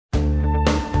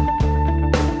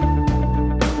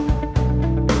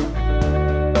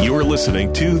You're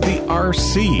listening to The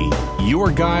RC, your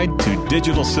guide to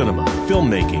digital cinema,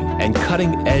 filmmaking, and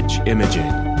cutting-edge imaging.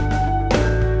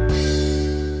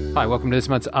 Hi, welcome to this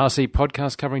month's RC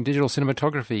podcast covering digital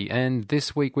cinematography. And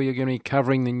this week we are going to be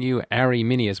covering the new ARRI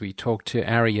Mini as we talk to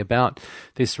ARRI about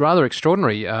this rather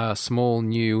extraordinary small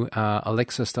new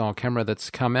Alexa-style camera that's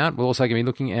come out. We're also going to be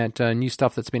looking at new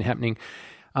stuff that's been happening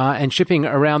and shipping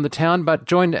around the town. But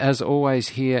joined, as always,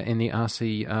 here in the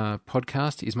RC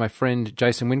podcast is my friend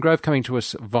Jason Wingrove, coming to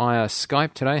us via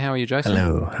Skype today. How are you, Jason?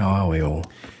 Hello, how are we all?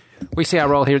 We see our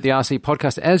role here at the RC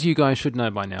podcast, as you guys should know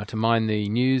by now, to mine the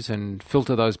news and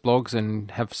filter those blogs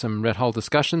and have some red hole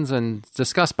discussions and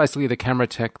discuss basically the camera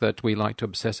tech that we like to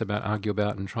obsess about, argue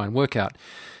about, and try and work out.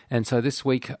 And so this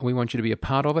week we want you to be a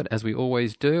part of it, as we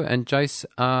always do. And Jace,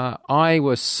 I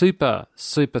was super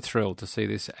thrilled to see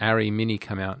this ARRI Mini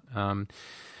come out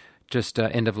just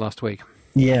end of last week.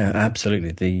 Yeah,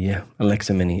 absolutely. The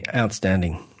Alexa Mini,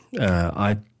 outstanding.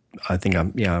 I think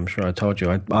I'm sure I told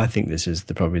you. I think this is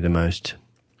probably the most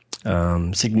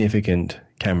significant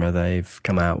camera they've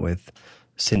come out with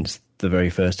since the very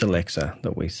first Alexa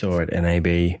that we saw at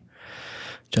NAB,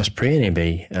 just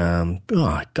pre-NAB.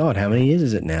 Oh God, how many years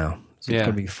is it now? It's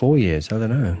probably 4 years. I don't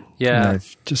know. Yeah, and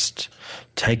they've just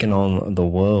taken on the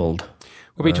world.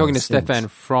 We'll be talking to Stefan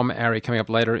from ARRI coming up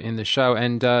later in the show,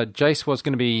 and Jace was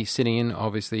going to be sitting in,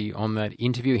 obviously, on that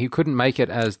interview. He couldn't make it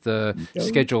as the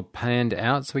schedule panned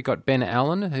out, so we got Ben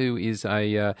Allen, who is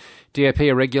a DOP,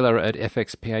 a regular at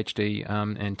FX PhD,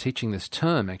 and teaching this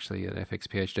term, actually, at FX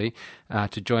PhD,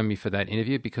 to join me for that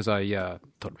interview, because I thought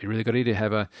it'd be really good to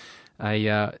have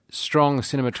a strong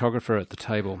cinematographer at the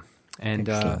table. And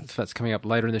so that's coming up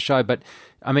later in the show. But,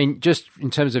 I mean, just in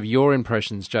terms of your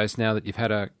impressions, Jace, now that you've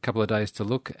had a couple of days to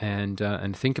look and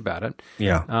think about it,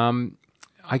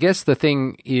 I guess the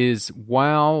thing is,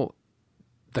 while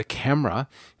the camera,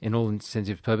 in all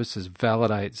intents purposes,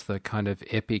 validates the kind of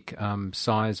epic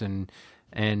size and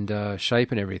shape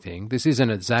and everything, this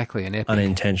isn't exactly an epic.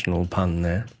 Unintentional pun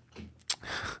there.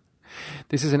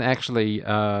 This isn't actually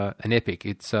an epic.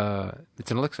 It's an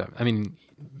Alexa. I mean,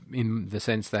 in the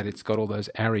sense that it's got all those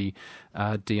ARRI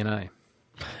DNA.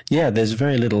 Yeah, there's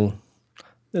very little.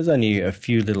 There's only a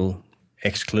few little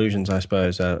exclusions, I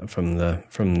suppose, from the.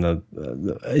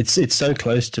 It's so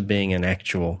close to being an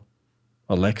actual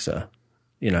Alexa.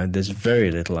 You know, there's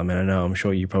very little. I mean, I'm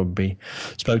sure you probably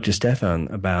spoke to Stefan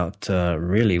about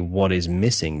really what is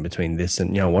missing between this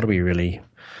and, you know, what are we really.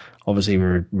 Obviously,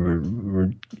 we're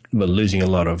losing a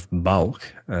lot of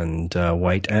bulk and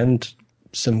weight and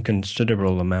some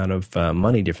considerable amount of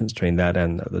money difference between that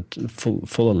and the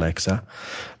full Alexa.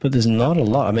 But there's not a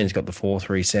lot. I mean, it's got the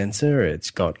 4:3 sensor.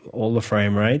 It's got all the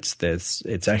frame rates.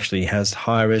 It's actually has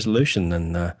higher resolution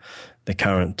than the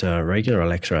current regular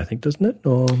Alexa, I think, doesn't it?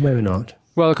 Or maybe not.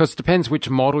 Well, of course, it depends which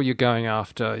model you're going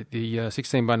after, the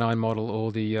 16:9 model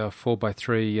or the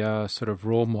 4:3 sort of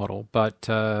raw model. But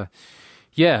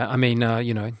yeah, I mean,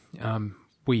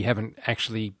 we haven't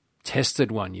actually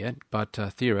tested one yet, but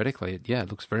theoretically, it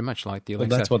looks very much like the Alexa.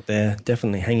 Well, that's what they're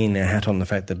definitely hanging their hat on, the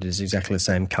fact that it is exactly the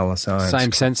same color size.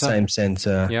 Same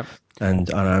sensor. Yep. And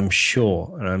I'm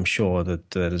sure that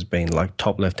has been like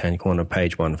top left-hand corner,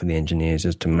 page one for the engineers,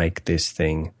 is to make this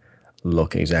thing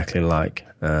look exactly like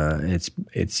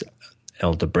its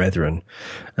elder brethren,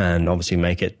 and obviously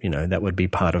make it, you know, that would be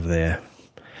part of their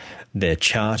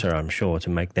charter, I'm sure, to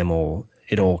make them all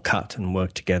cut and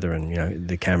work together, and, you know,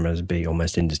 the cameras be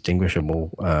almost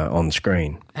indistinguishable on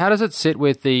screen. How does it sit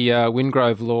with the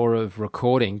Wingrove law of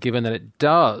recording, given that it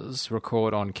does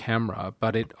record on camera,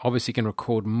 but it obviously can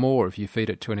record more if you feed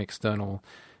it to an external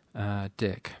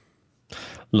deck?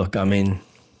 Look, I mean,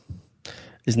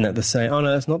 isn't that the same? Oh,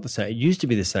 no, that's not the same. It used to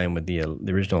be the same with the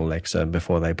original Alexa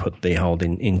before they put the whole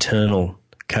internal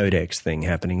codecs thing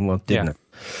happening, well, didn't it?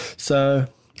 So,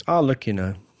 look, you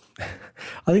know,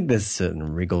 I think there's a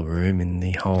certain wriggle room in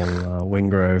the whole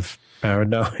Wingrove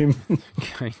paradigm.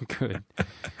 Okay, good.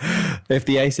 If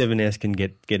the A7S can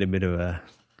get a bit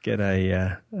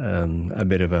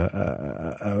of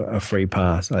a free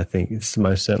pass, I think it's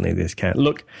most certainly this can.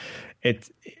 Look,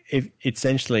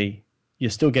 essentially you're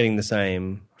still getting the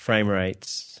same frame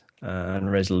rates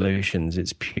and resolutions.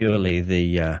 It's purely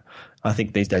the I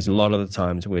think these days, a lot of the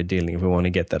times we're dealing, if we want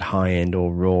to get that high end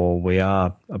or raw, we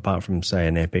are, apart from, say,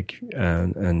 an Epic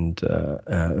and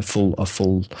a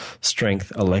full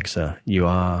strength Alexa, you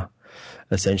are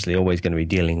essentially always going to be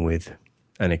dealing with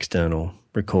an external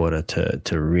recorder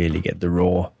to really get the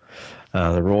raw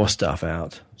stuff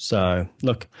out. So,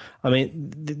 look, I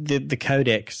mean, the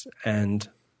codecs and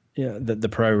the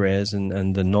ProRes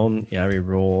and the non-ARRI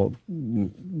RAW,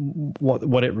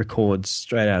 what it records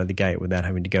straight out of the gate without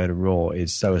having to go to RAW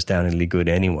is so astoundingly good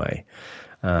anyway.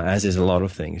 As is a lot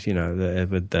of things,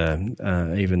 with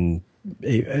even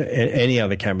any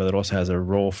other camera that also has a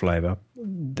RAW flavor,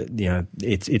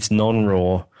 its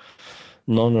non-RAW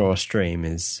stream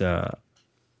is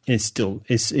still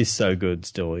so good.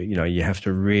 Still, you have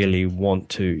to really want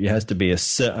to. It has to be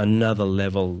another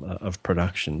level of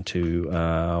production to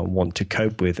want to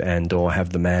cope with and or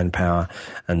have the manpower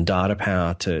and data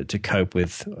power to cope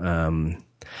with the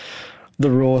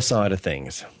RAW side of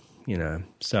things.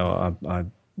 So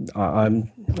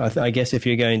I guess if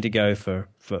you're going to go for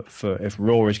if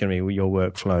RAW is going to be your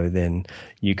workflow, then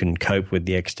you can cope with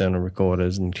the external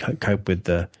recorders and cope with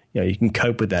you can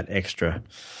cope with that extra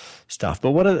stuff.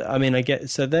 But I get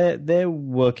so they're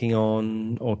working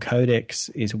on, or Codex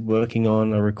is working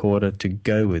on a recorder to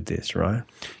go with this, right?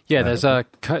 Yeah, there's a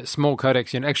small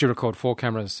Codex. You can actually record 4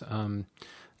 cameras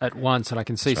at once, and I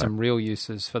can see some real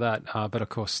uses for that. But of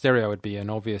course, stereo would be an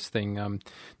obvious thing.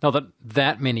 Not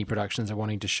that many productions are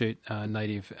wanting to shoot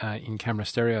native in-camera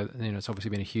stereo. It's obviously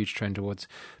been a huge trend towards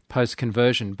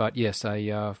post-conversion. But yes,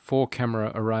 a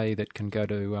 4-camera array that can go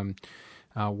to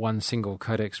one single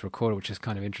Codex recorder, which is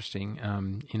kind of interesting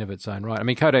in of its own right. I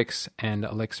mean, Codex and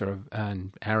Alexa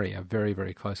and ARRI are very,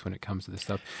 very close when it comes to this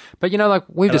stuff. But like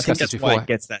we've discussed this before, I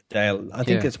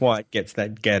think that's why it gets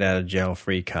that get out of jail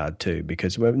free card too.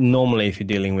 Because normally, if you're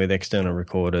dealing with external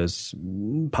recorders,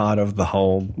 part of the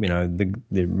whole,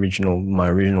 the original my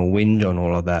original whinge on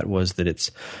all of that was that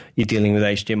you're dealing with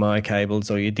HDMI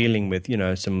cables, or you're dealing with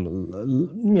some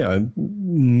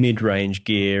mid-range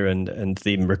gear, and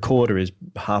the recorder is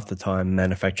half the time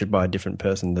manufactured by a different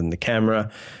person than the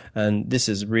camera, and this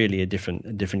is really a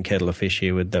different kettle of fish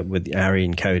here with ARRI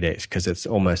and Codex, because it's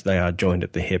almost they are joined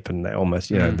at the hip, and they almost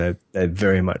they're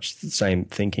very much the same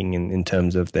thinking in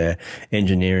terms of their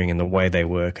engineering and the way they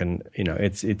work, and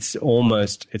it's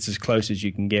as close as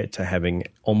you can get to having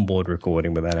onboard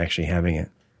recording without actually having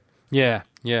it. Yeah.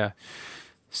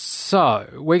 So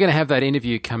we're going to have that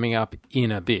interview coming up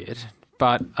in a bit.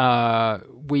 But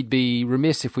we'd be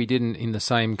remiss if we didn't, in the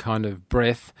same kind of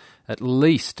breath, at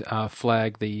least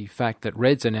flag the fact that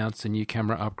Red's announced a new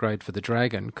camera upgrade for the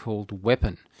Dragon called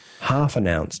Weapon. Half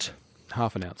announced.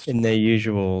 In their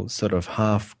usual sort of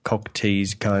half cock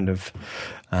tease kind of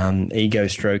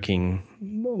ego-stroking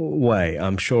way.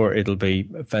 I'm sure it'll be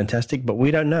fantastic, but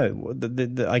we don't know.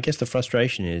 I guess the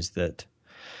frustration is that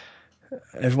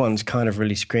everyone's kind of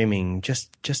really screaming,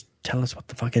 just tell us what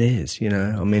the fuck it is,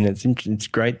 I mean, it's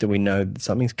great that we know that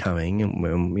something's coming,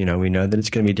 and we know that it's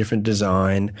going to be a different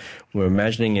design. We're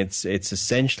imagining it's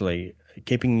essentially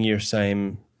keeping your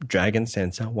same Dragon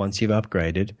sensor once you've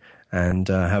upgraded, and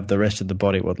have the rest of the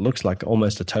body what looks like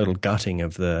almost a total gutting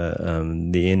of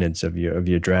the innards of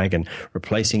your Dragon,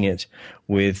 replacing it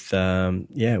with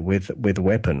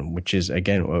Weapon, which is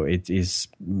again it's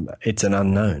an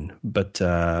unknown, but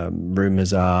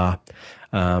rumors are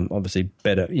obviously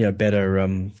better.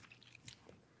 It's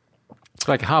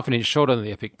like half an inch shorter than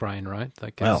the Epic Brain, right?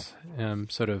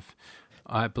 Sort of,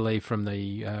 I believe, from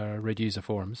the Red User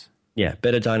forums. Yeah,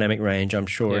 better dynamic range. I'm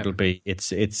sure it'll be. It's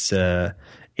the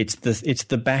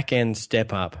back end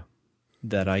step up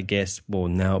that I guess will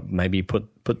now maybe put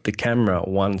the camera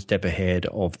one step ahead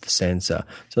of the sensor.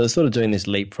 So they're sort of doing this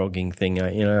leapfrogging thing.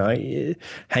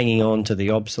 Hanging on to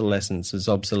the obsolescence is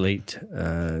obsolete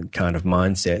kind of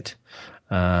mindset.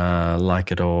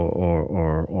 Like it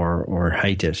or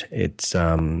hate it. It's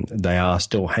they are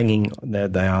still hanging.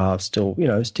 They are still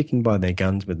sticking by their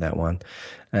guns with that one,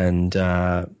 and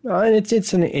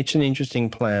it's an interesting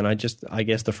plan. I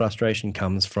guess the frustration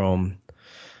comes from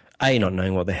not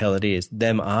knowing what the hell it is.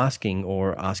 Them asking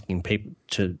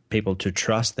people to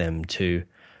trust them to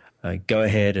go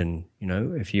ahead and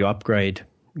if you upgrade.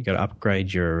 You got to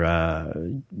upgrade your.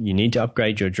 You need to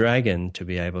upgrade your Dragon to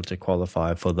be able to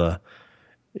qualify for the.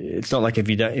 It's not like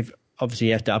if obviously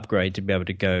you have to upgrade to be able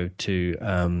to go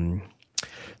to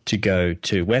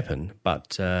Weapon,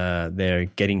 but they're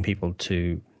getting people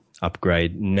to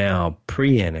upgrade now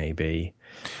pre-NAB.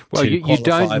 Well, you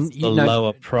don't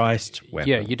lower priced Weapon.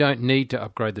 Yeah, you don't need to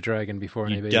upgrade the Dragon before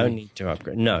NAB. You don't need to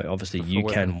upgrade. No, obviously you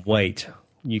can wait.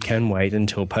 You can wait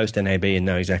until post NAB and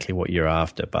know exactly what you're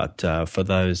after. But for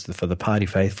the party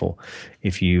faithful,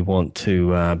 if you want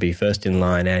to be first in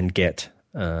line and get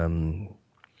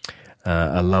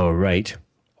a lower rate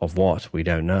of what we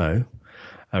don't know,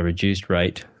 a reduced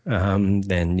rate,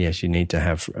 then yes, you need to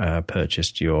have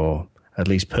purchased your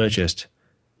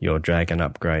Dragon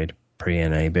upgrade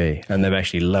pre-NAB, and they've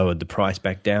actually lowered the price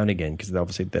back down again because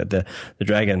obviously the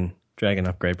Dragon Dragon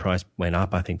upgrade price went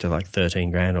up, I think, to like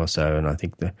 13 grand or so, and I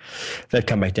think they've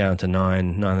come back down to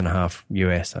 9.5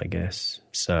 US, I guess.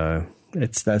 So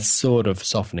that's sort of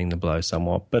softening the blow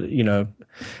somewhat. But you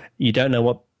don't know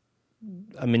what.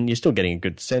 I mean, you're still getting a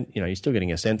good you're still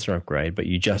getting a sensor upgrade, but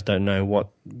you just don't know what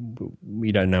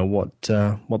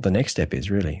the next step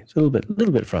is really. It's a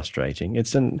little bit frustrating.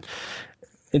 It's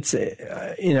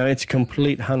a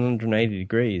complete 180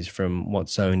 degrees from what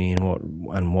Sony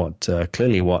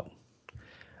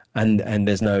and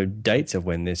there's no dates of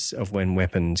when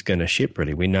Weapon's going to ship.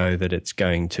 Really, we know that it's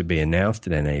going to be announced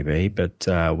at NAB, but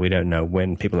we don't know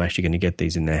when people are actually going to get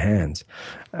these in their hands.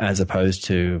 As opposed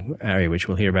to ARRI, which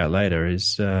we'll hear about later,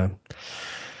 is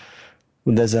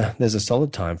there's a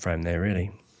solid time frame there,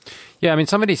 really. Yeah, I mean,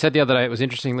 somebody said the other day it was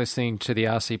interesting listening to the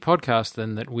RC podcast,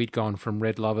 and that we'd gone from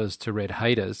red lovers to red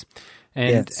haters,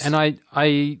 and yes. and I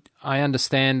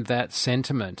understand that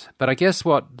sentiment, but I guess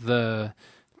what the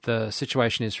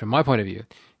situation is from my point of view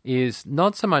is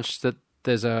not so much that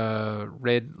there's a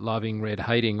red loving, red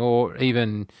hating, or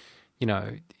even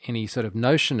any sort of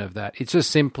notion of that. It's just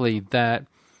simply that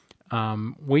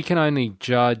we can only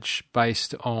judge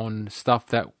based on stuff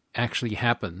that actually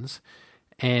happens.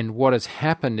 And what has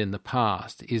happened in the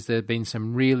past is there have been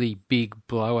some really big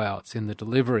blowouts in the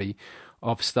delivery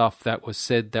of stuff that was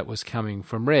said that was coming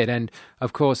from Red. And,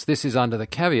 of course, this is under the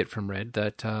caveat from Red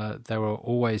that they were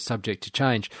always subject to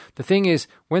change. The thing is,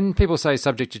 when people say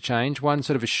subject to change, one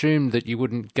sort of assumed that you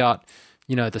wouldn't gut,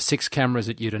 the 6 cameras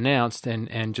that you'd announced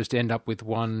and just end up with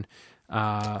one,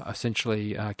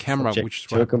 essentially, camera. Subject which is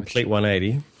to a complete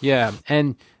 180. Yeah,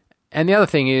 and the other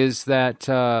thing is that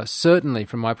certainly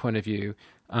from my point of view,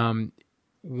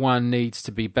 one needs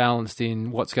to be balanced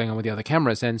in what's going on with the other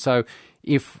cameras. And so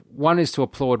if one is to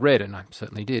applaud Red, and I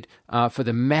certainly did, for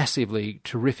the massively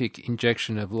terrific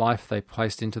injection of life they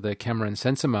placed into the camera and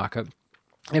sensor market,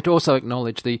 you have to also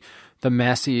acknowledge the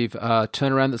massive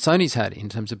turnaround that Sony's had in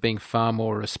terms of being far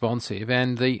more responsive,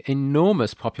 and the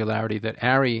enormous popularity that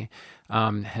ARRI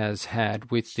has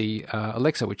had with the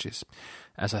Alexa, which is,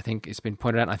 as I think it's been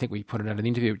pointed out, and I think we pointed out in an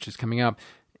interview which is coming up,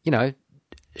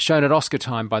 shown at Oscar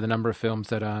time by the number of films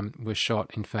that were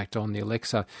shot, in fact, on the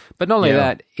Alexa. But not only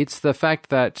that, it's the fact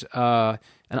that,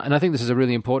 and I think this is a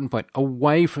really important point,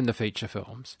 away from the feature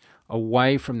films,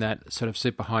 away from that sort of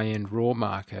super high-end raw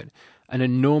market, an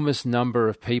enormous number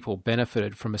of people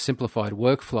benefited from a simplified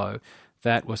workflow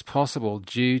that was possible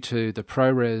due to the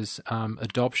ProRes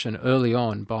adoption early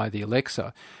on by the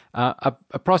Alexa.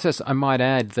 A process, I might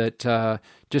add, that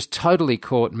just totally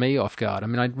caught me off guard. I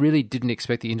mean, I really didn't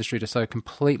expect the industry to so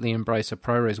completely embrace a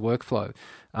ProRes workflow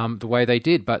the way they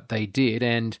did, but they did,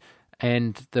 and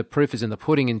the proof is in the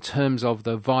pudding in terms of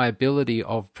the viability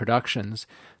of productions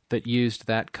that used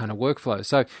that kind of workflow.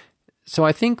 So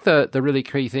I think the really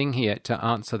key thing here to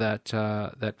answer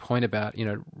that point about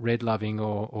red loving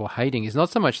or hating is not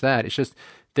so much that. It's just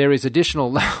there is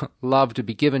additional love to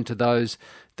be given to those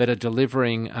that are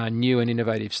delivering new and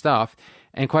innovative stuff,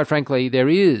 and quite frankly, there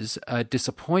is a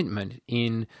disappointment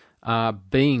in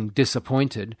being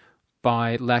disappointed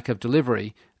by lack of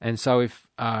delivery. And so if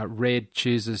Red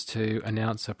chooses to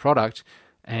announce a product,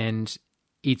 and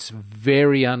it's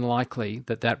very unlikely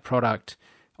that product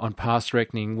on past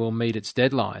reckoning will meet its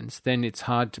deadlines, then it's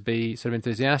hard to be sort of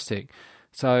enthusiastic.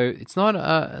 So it's not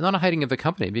a hating of the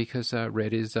company, because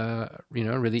Red is a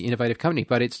really innovative company,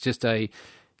 but it's just a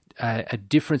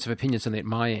difference of opinions on at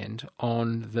my end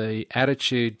on the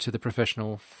attitude to the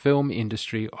professional film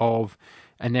industry of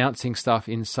announcing stuff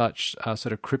in such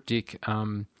sort of cryptic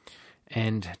and,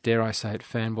 dare I say it,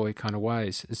 fanboy kind of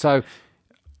ways. So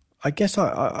I guess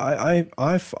I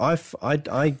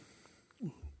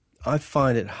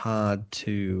find it hard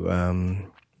to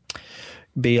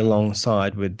be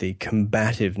alongside with the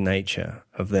combative nature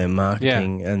of their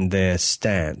marketing and their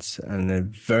stance, and they're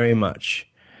very much.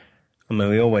 I mean,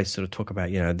 we always sort of talk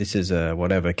about, this is a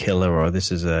whatever killer, or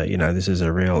this is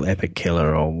a real epic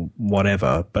killer, or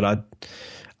whatever. But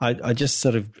I just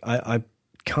sort of I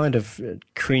kind of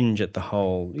cringe at the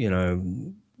whole,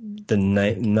 the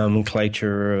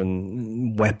nomenclature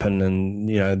and weapon, and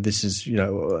this is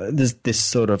this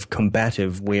sort of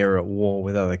combative, we're at war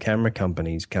with other camera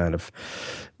companies kind of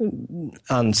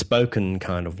unspoken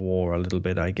kind of war a little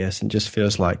bit, I guess, and just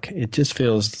feels like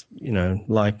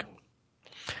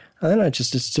I don't know,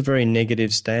 it's a very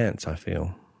negative stance, I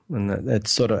feel, and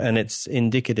that's sort of, and it's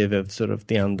indicative of sort of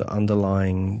the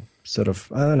underlying sort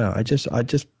of, I don't know,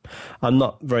 I'm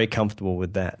not very comfortable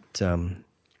with that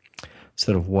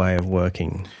sort of way of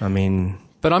working. I mean,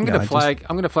 but I'm going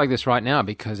to flag this right now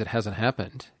because it hasn't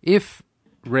happened. If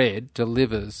Red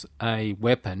delivers a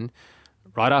weapon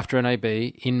right after NAB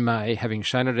in May, having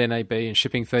shown it at NAB and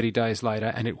shipping 30 days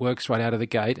later, and it works right out of the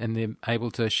gate and they're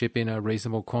able to ship in a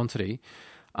reasonable quantity,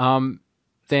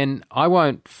 then I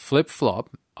won't flip-flop.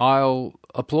 I'll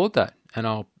applaud that, and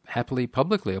I'll happily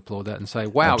publicly applaud that and say,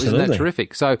 wow, Absolutely. isn't that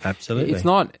terrific? So Absolutely.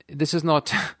 this is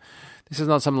not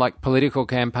some like political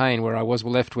campaign where I was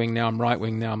left-wing, now I'm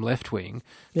right-wing, now I'm left-wing.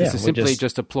 This is simply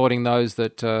just applauding those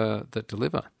that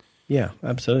deliver. Yeah,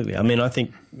 absolutely. I mean, I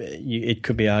think it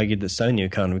could be argued that Sony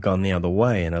kind of gone the other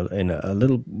way, and a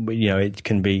little, it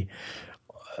can be.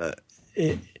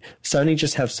 Sony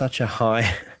just have such a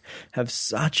high.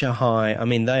 I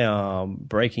mean, they are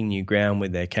breaking new ground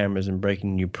with their cameras and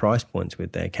breaking new price points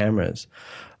with their cameras,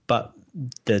 but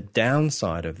the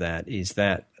downside of that is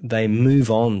that they move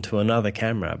on to another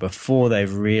camera before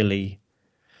they've really,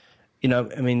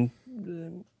 I mean.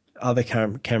 Other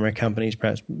camera companies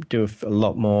perhaps do spend a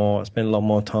lot more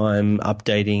time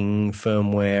updating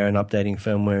firmware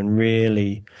and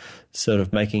really sort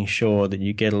of making sure that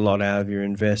you get a lot out of your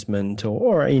investment,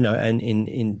 or and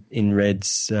in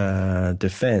Red's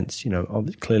defense,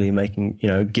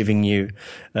 clearly giving you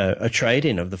a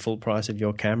trade-in of the full price of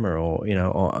your camera, or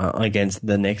against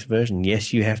the next version.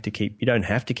 Yes, you don't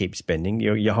have to keep spending.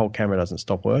 Your whole camera doesn't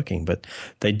stop working, but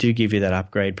they do give you that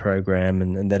upgrade program,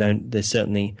 and they're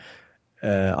certainly.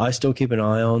 I still keep an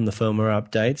eye on the firmware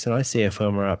updates, and I see a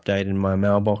firmware update in my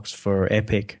mailbox for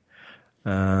Epic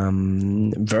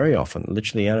very often,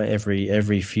 literally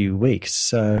every few weeks.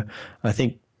 So I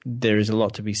think there is a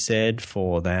lot to be said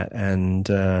for that, and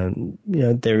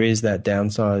there is that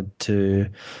downside to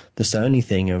the Sony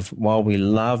thing of, while we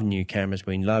love new cameras,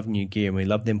 we love new gear, and we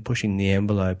love them pushing the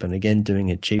envelope, and again doing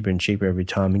it cheaper and cheaper every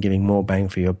time and getting more bang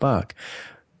for your buck.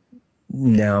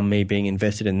 Now, me being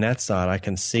invested in that side, I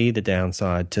can see the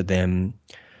downside to them.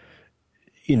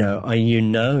 You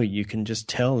can just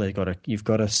tell you've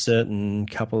got a certain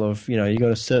couple of, you've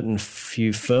got a certain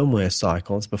few firmware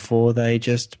cycles before they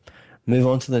just move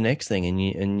on to the next thing,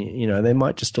 and they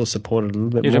might just still support it a little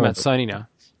bit more. You're talking about Sony now.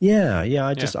 Yeah.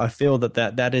 I feel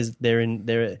that is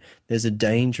there's a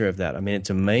danger of that. I mean,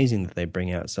 it's amazing that they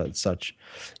bring out such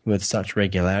with such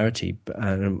regularity,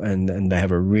 and they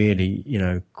have a really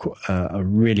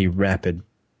rapid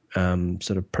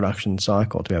sort of production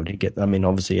cycle to be able to get. I mean,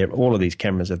 obviously, all of these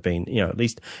cameras have been, at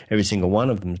least every single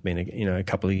one of them has been, a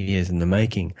couple of years in the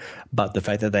making. But the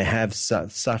fact that they have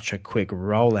such a quick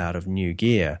rollout of new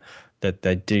gear, that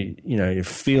they do, it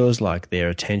feels like their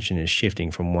attention is shifting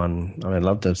from one. I mean, I'd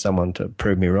love to have someone to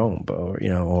prove me wrong, but,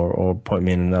 or point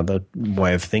me in another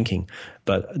way of thinking.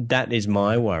 But that is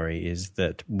my worry, is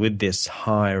that with this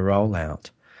high rollout,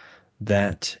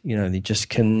 that, they just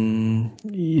can,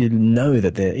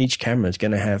 that each camera is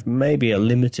going to have maybe a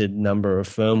limited number of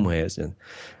firmwares.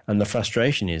 And the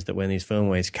frustration is that when these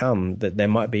firmwares come, that there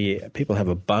might be, people have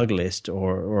a bug list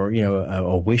or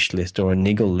a wish list or a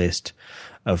niggle list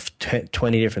of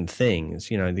 20 different things.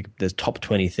 The top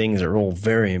 20 things are all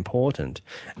very important.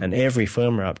 And every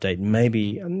firmware update,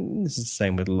 maybe, and this is the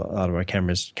same with a lot of our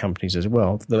cameras companies as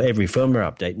well, every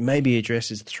firmware update maybe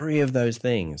addresses 3 of those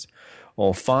things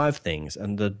or 5 things.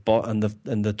 And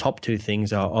the top 2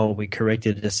 things are, we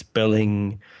corrected a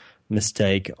spelling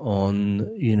mistake on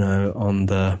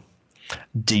the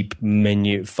deep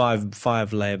menu,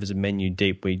 five layers of menu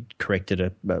deep. We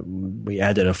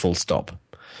added a full stop.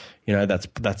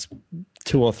 That's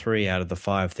 2 or 3 out of the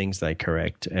 5 things they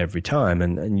correct every time,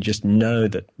 and you just know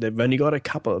that they've only got a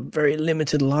couple of very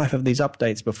limited life of these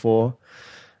updates before,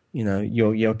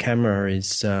 your camera is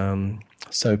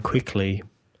so quickly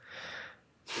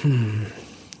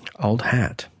old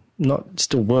hat.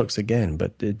 Still works again,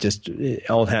 but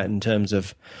old hat in terms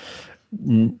of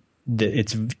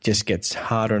it just gets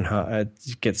harder and harder.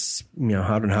 It gets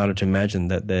harder and harder to imagine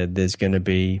that there's going to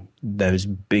be those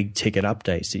big ticket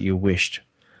updates that you wished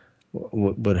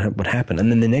would happen,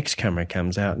 and then the next camera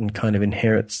comes out and kind of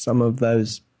inherits some of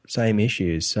those same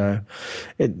issues. So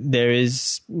there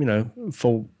is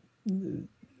for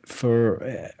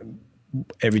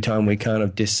every time we kind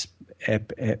of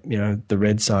the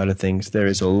Red side of things, there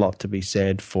is a lot to be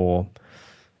said for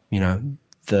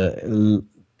the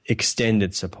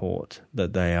extended support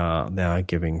that they are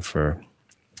giving for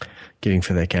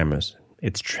their cameras.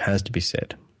 It has to be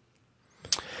said.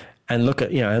 And look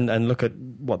at look at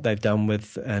what they've done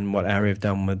with, and what ARRI have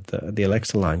done with the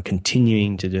Alexa line,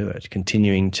 continuing to do it,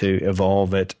 continuing to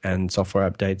evolve it, and software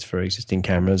updates for existing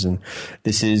cameras. And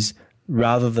this is,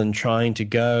 rather than trying to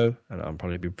go, and I'll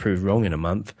probably be proved wrong in a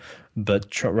month,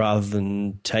 but rather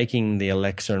than taking the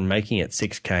Alexa and making it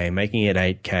 6K, making it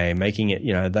 8K, making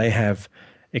it, they have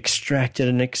extracted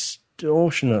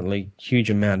extortionately huge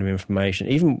amount of information,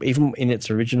 even in its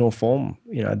original form.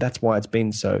 That's why it's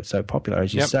been so popular.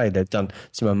 As you say, they've done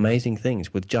some amazing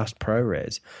things with just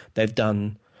ProRes. They've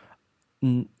done.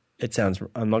 It sounds.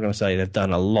 I'm not going to say they've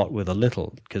done a lot with a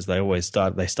little, because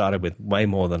they started with way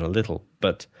more than a little,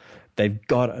 but they've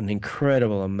got an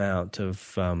incredible amount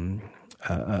of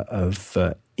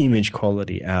image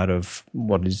quality out of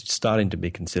what is starting to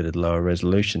be considered lower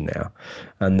resolution now,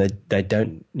 and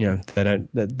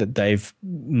they've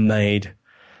made.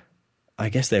 I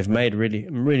guess they've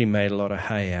really made a lot of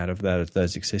hay out of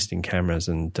those existing cameras,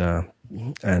 and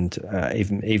even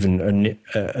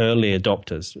early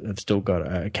adopters have still got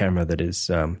a camera that is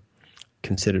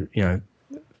considered,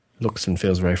 looks and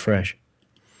feels very fresh.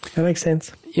 That makes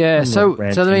sense. Yeah. So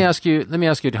let me ask you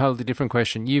a totally different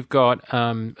question. You've got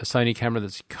a Sony camera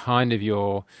that's kind of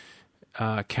your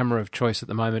camera of choice at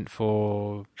the moment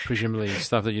for presumably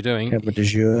stuff that you're doing. Camera du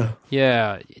jour.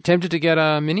 Yeah. Tempted to get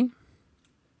a Mini?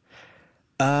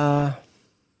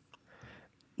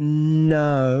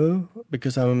 No,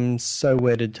 because I'm so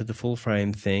wedded to the full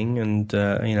frame thing, and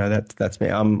that's me.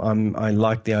 I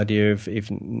like the idea of,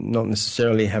 if not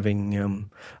necessarily having a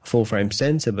full frame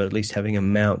sensor, but at least having a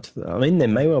mount. I mean, they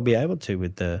may well be able to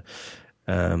with the.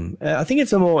 I think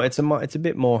it's a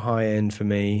bit more high end for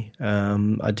me.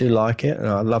 I do like it, and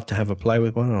I'd love to have a play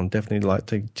with one. I'll definitely like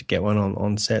to get one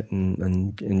on set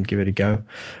and give it a go.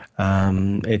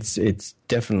 It's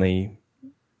definitely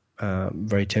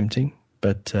very tempting.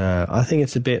 But I think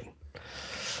it's a bit.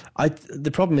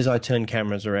 The problem is I turn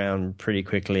cameras around pretty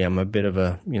quickly. I'm a bit of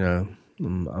a, no,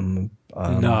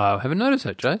 I haven't noticed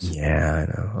that, Jace. Yeah, I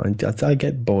know. I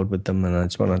get bored with them, and I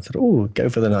just want to go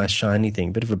for the nice shiny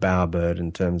thing. Bit of a bowerbird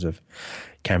in terms of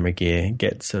camera gear.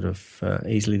 Get sort of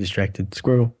easily distracted.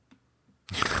 Squirrel.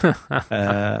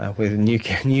 With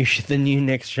the new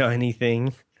next shiny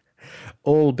thing.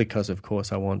 All because, of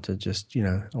course, I want to just,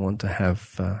 I want to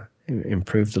have.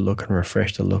 Improve the look and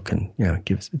refresh the look, and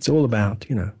it's all about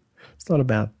it's not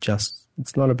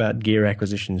about gear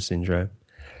acquisition syndrome,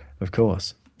 of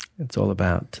course. It's all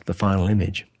about the final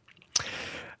image.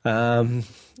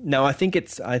 No, I think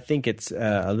it's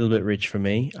a little bit rich for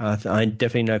me. I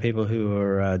definitely know people who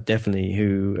are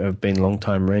who have been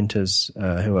long-time renters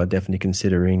who are definitely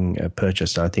considering a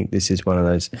purchase. I think this is one of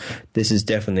those. This is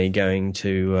definitely going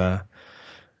to.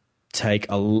 I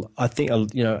think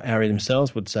ARRI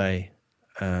themselves would say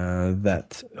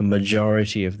that a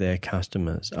majority of their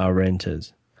customers are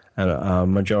renters, and a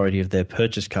majority of their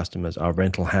purchase customers are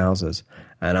rental houses.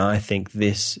 And I think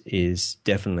this is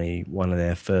definitely one of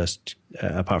their first,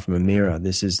 apart from a mirror.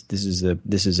 This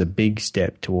is a big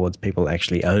step towards people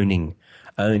actually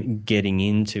getting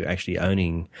into actually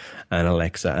owning an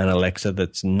Alexa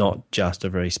that's not just a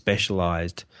very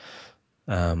specialized.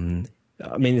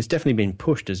 I mean, it's definitely been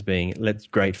pushed as being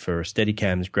great for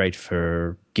Steadicams, great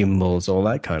for gimbals, all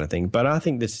that kind of thing. But I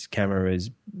think this camera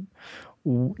is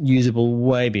usable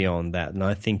way beyond that, and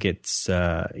I think it's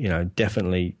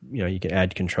definitely you can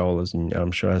add controllers, and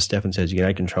I'm sure, as Stefan says, you can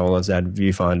add controllers, add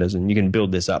viewfinders, and you can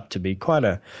build this up to be quite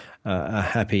a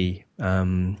happy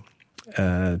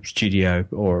studio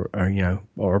or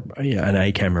an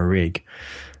A camera rig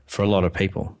for a lot of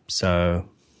people. So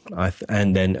or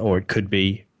it could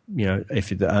be.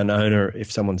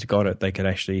 If someone's got it, they could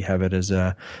actually have it as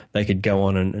they could go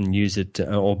on and use it,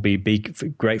 or be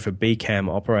great for BCam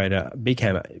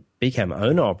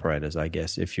owner operators, I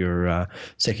guess. If you're a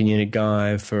second unit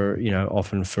guy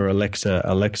often for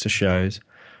Alexa shows,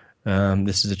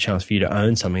 this is a chance for you to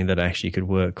own something that actually could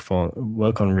work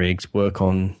on rigs, work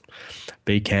on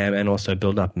BCam, and also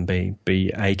build up and be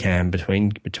ACam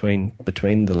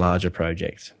between the larger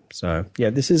projects. So,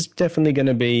 yeah, this is definitely going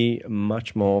to be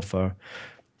much more for...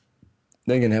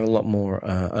 They're going to have a lot more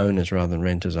owners rather than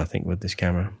renters, I think, with this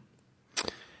camera.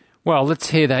 Well, let's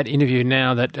hear that interview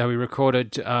now that we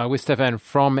recorded with Stefan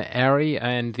from ARRI,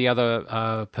 and the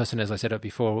other person, as I said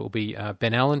before, will be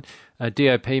Ben Allen, a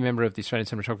DOP member of the Australian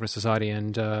Cinematographers Society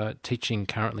and teaching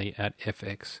currently at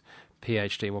FX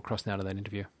PhD. We'll cross now to that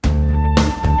interview.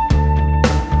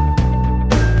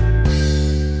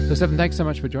 So, Stefan, thanks so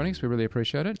much for joining us. We really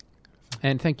appreciate it.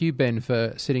 And thank you, Ben,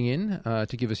 for sitting in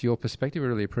to give us your perspective. We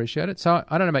really appreciate it. So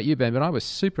I don't know about you, Ben, but I was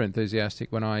super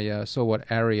enthusiastic when I saw what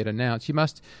ARRI had announced. You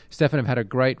must, Stefan, have had a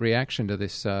great reaction to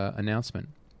this announcement.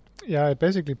 Yeah, it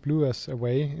basically blew us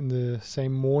away in the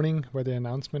same morning where the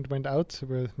announcement went out,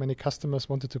 where many customers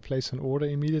wanted to place an order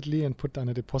immediately and put down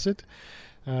a deposit.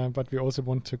 But we also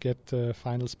want to get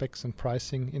final specs and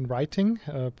pricing in writing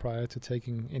prior to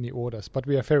taking any orders. But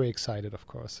we are very excited, of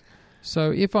course.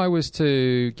 So if I was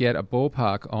to get a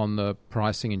ballpark on the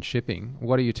pricing and shipping,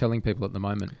 what are you telling people at the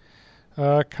moment?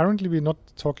 Currently, we're not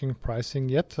talking pricing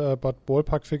yet, but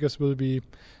ballpark figures will be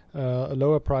a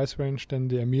lower price range than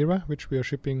the AMIRA, which we are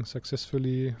shipping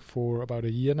successfully for about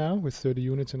a year now with 30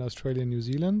 units in Australia and New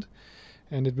Zealand.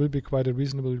 And it will be quite a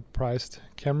reasonably priced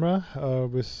camera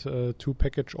with 2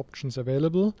 package options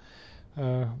available.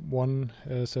 One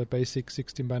is a basic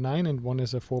 16:9 and one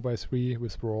is a 4:3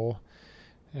 with RAW.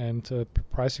 And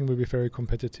pricing will be very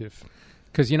competitive.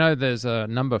 Because, there's a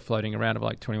number floating around of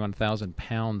like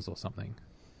 £21,000 or something.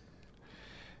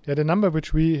 Yeah, the number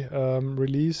which we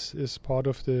release is part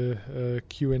of the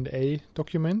Q&A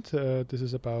document. This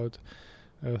is about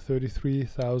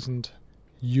 33,000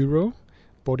 euro,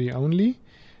 body only.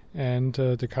 And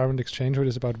the current exchange rate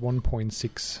is about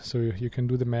 1.6. So you can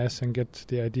do the math and get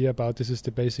the idea about this is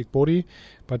the basic body.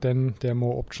 But then there are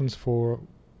more options for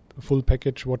full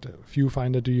package. What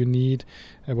viewfinder do you need?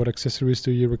 What accessories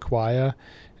do you require?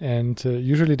 And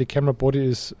usually the camera body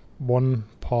is one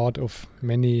part of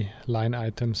many line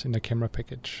items in a camera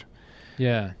package.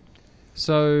 Yeah.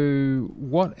 So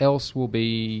what else will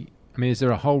be... is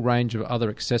there a whole range of other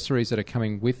accessories that are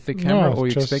coming with the camera, or are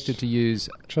you expected to use...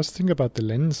 Just think about the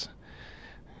lens.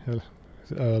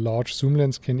 A large zoom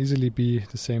lens can easily be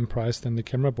the same price than the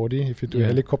camera body. If you do a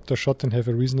helicopter shot and have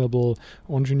a reasonable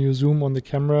ingenue zoom on the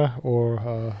camera or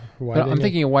wide angle. I'm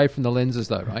thinking away from the lenses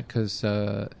though, right? Because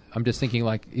I'm just thinking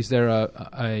is there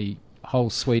a whole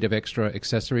suite of extra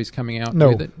accessories coming out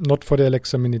with it? No, not for the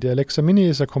Alexa Mini. The Alexa Mini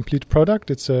is a complete product.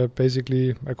 It's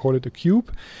basically, I call it a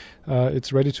cube.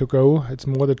 It's ready to go. It's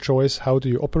more the choice, how do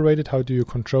you operate it, how do you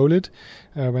control it.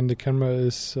 When the camera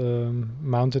is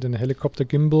mounted in a helicopter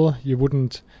gimbal, you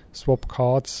wouldn't swap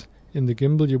cards in the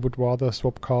gimbal. You would rather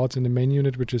swap cards in the main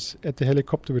unit, which is at the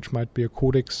helicopter, which might be a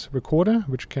codex recorder,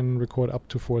 which can record up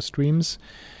to 4 streams.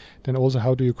 Then also,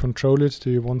 how do you control it?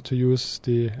 Do you want to use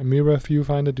the AMIRA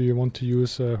viewfinder? Do you want to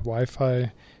use a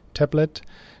Wi-Fi tablet?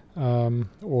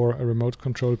 Or a remote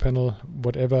control panel,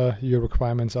 whatever your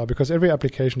requirements are, because every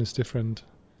application is different.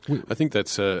 I think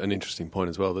that's an interesting point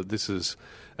as well, that this is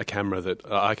a camera that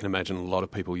I can imagine a lot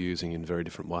of people using in very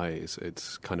different ways.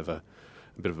 It's kind of a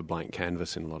bit of a blank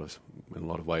canvas in a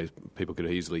lot of ways. People could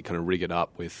easily kind of rig it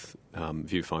up with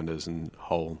viewfinders and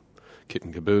whole kit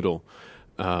and caboodle.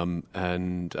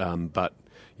 But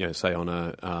say on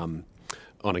a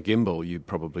gimbal, you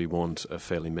probably want a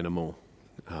fairly minimal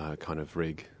kind of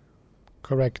rig.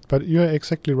 Correct, but you're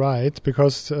exactly right,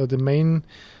 because the main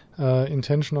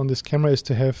intention on this camera is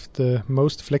to have the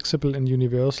most flexible and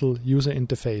universal user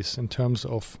interface in terms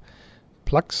of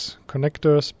plugs,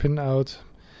 connectors, pin-out,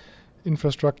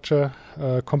 infrastructure,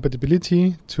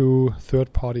 compatibility to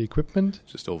third-party equipment.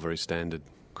 Just all very standard.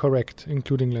 Correct,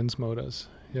 including lens motors.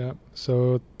 Yeah,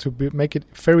 so to make it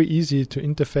very easy to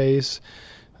interface,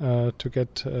 to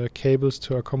get cables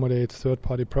to accommodate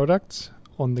third-party products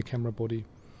on the camera body.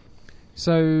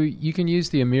 So you can use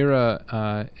the AMIRA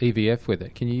EVF with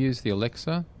it. Can you use the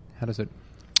Alexa? How does it?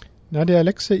 Now the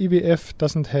Alexa EVF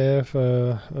doesn't have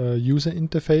a user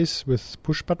interface with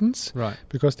push buttons, right?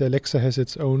 Because the Alexa has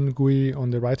its own GUI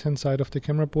on the right-hand side of the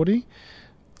camera body.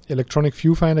 Electronic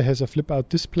viewfinder has a flip-out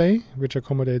display which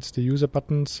accommodates the user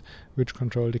buttons which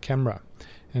control the camera.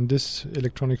 And this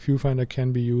electronic viewfinder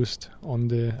can be used on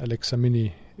the Alexa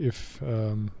Mini if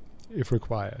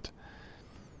required.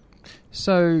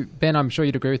 So, Ben, I'm sure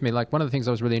you'd agree with me. Like, one of the things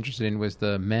I was really interested in was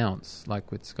the mounts. Like,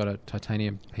 it's got a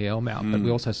titanium PL mount, but we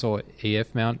also saw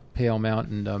EF mount, PL mount,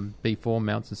 and B4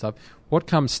 mounts and stuff. What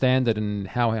comes standard, and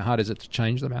how hard is it to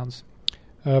change the mounts?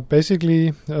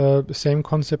 Basically, same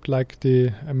concept like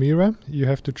the AMIRA. You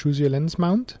have to choose your lens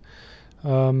mount.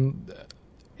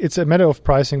 It's a matter of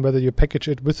pricing whether you package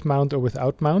it with mount or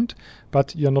without mount,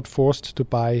 but you're not forced to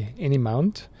buy any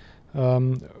mount.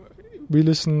 We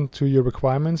listen to your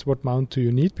requirements. What mount do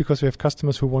you need? Because we have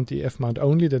customers who want the F mount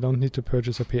only. They don't need to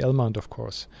purchase a PL mount, of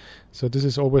course. So this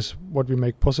is always what we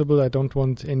make possible. I don't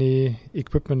want any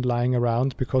equipment lying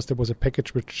around because there was a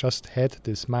package which just had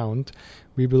this mount.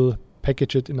 We will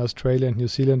package it in Australia and New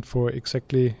Zealand for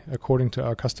exactly according to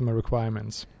our customer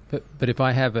requirements. But if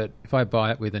I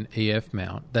buy it with an EF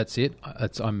mount, that's it?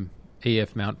 I'm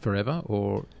EF mount forever,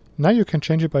 or... Now you can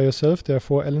change it by yourself. There are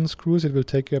 4 Allen screws. It will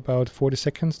take you about 40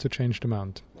 seconds to change the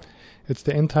mount. It's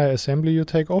the entire assembly you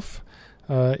take off,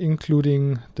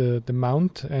 including the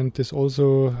mount, and this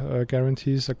also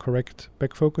guarantees a correct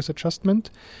back focus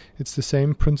adjustment. It's the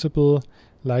same principle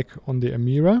like on the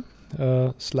AMIRA,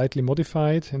 slightly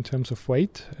modified in terms of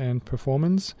weight and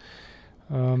performance,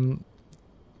 but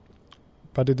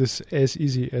it is as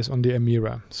easy as on the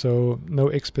AMIRA. So no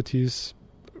expertise.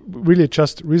 Really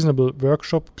just reasonable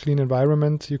workshop, clean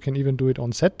environment. You can even do it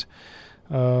on set.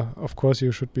 Of course,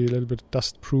 you should be a little bit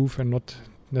dust proof and not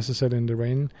necessarily in the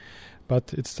rain,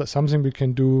 but it's something we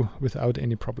can do without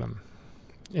any problem,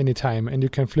 anytime, and you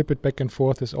can flip it back and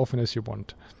forth as often as you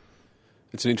want.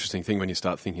 It's an interesting thing when you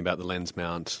start thinking about the lens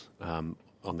mount on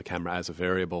the camera as a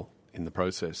variable in the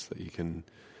process, that you can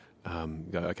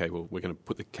go, okay, well, we're going to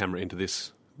put the camera into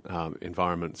this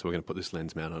environment, so we're going to put this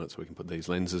lens mount on it so we can put these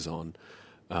lenses on,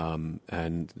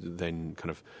 and then kind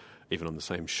of, even on the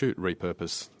same shoot,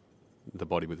 repurpose the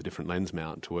body with a different lens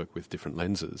mount to work with different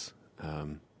lenses.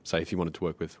 Say if you wanted to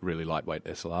work with really lightweight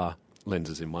SLR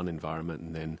lenses in one environment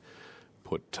and then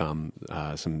put some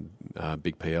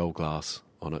big PL glass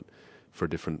on it for a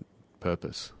different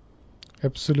purpose.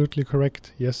 Absolutely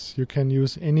correct. Yes, you can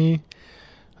use any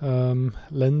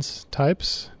lens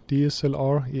types,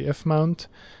 DSLR, EF mount,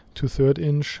 2/3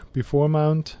 inch before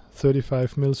mount,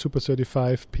 35mm Super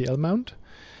 35 PL mount,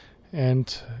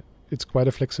 and it's quite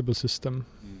a flexible system.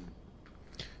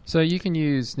 So you can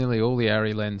use nearly all the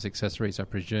ARRI lens accessories, I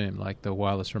presume, like the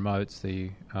wireless remotes,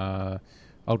 the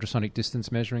ultrasonic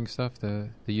distance measuring stuff, the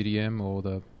UDM or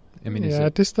the...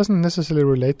 This doesn't necessarily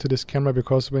relate to this camera,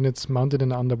 because when it's mounted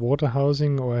in an underwater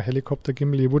housing or a helicopter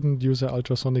gimbal, you wouldn't use an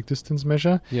ultrasonic distance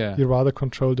measure. Yeah. You rather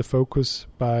control the focus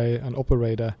by an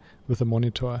operator with a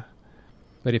monitor.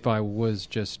 But if I was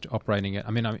just operating it,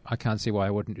 I can't see why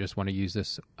I wouldn't just want to use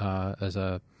this as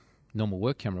a normal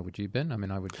work camera, would you, Ben?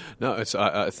 I would... No,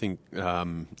 I think,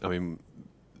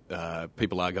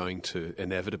 people are going to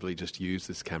inevitably just use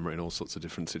this camera in all sorts of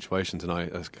different situations, and I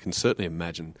can certainly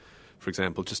imagine, for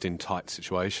example, just in tight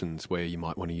situations where you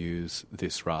might want to use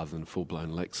this rather than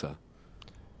full-blown Alexa.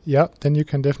 Yeah, then you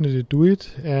can definitely do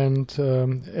it. And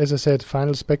as I said,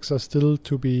 final specs are still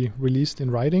to be released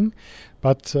in writing.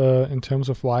 But in terms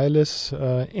of wireless,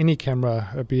 any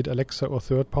camera, be it Alexa or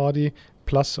third-party,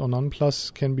 plus or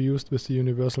non-plus, can be used with the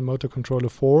Universal Motor Controller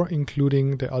 4,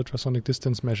 including the ultrasonic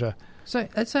distance measure. So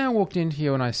let's say I walked in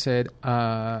here and I said,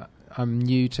 I'm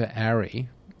new to ARRI.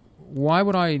 Why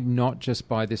would I not just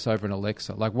buy this over an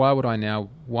Alexa? Like, why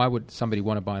would somebody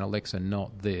want to buy an Alexa,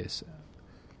 not this?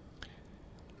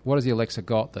 What has the Alexa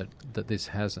got that this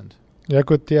hasn't? Yeah,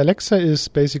 good. The Alexa is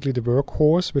basically the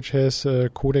workhorse, which has a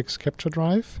codex capture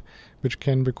drive, which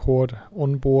can record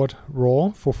onboard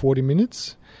RAW for 40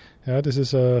 minutes. Yeah, this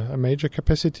is a major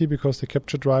capacity because the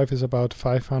capture drive is about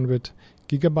 500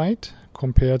 gigabyte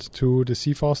compared to the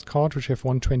CFast card, which have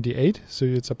 128. So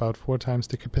it's about 4 times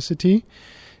the capacity.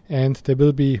 And there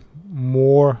will be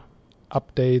more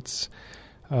updates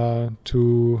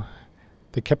to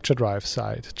the capture drive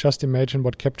side. Just imagine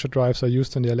what capture drives are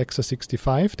used on the Alexa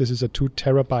 65. This is a 2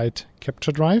 terabyte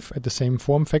capture drive at the same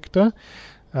form factor.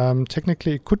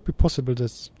 Technically, it could be possible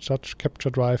that such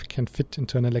capture drive can fit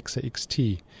into an Alexa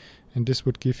XT. And this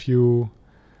would give you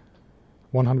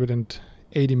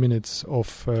 180 minutes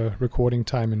of recording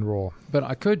time in RAW. But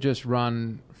I could just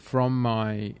run from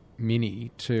my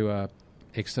Mini to a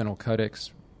external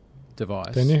codex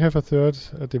device. Then you have a third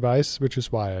device which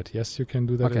is wired. Yes, you can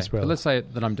do that as well. But let's say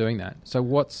that I'm doing that. So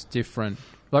what's different?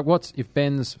 Like, if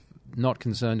Ben's not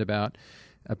concerned about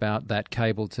that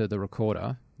cable to the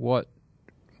recorder, what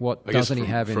doesn't he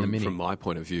have in the Mini? From my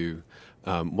point of view,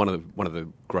 one of the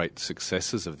great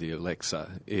successes of the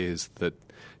Alexa is that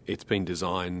it's been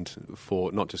designed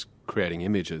for not just creating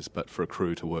images, but for a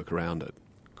crew to work around it.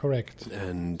 Correct.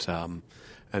 And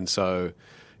so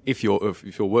if you're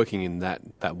working in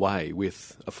that way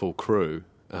with a full crew,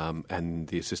 and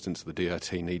the assistants of the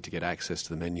DOT need to get access to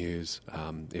the menus,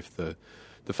 if the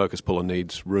focus puller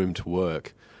needs room to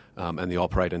work, and the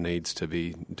operator needs to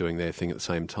be doing their thing at the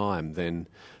same time, then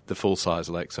the full-size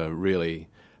Alexa really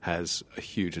has a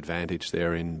huge advantage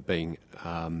there in being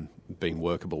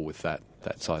workable with that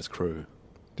size crew.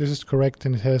 This is correct,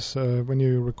 and it has, when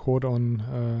you record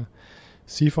on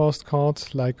CFast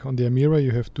cards, like on the Amira,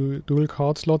 you have dual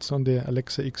card slots. On the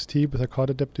Alexa XT with a card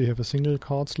adapter, you have a single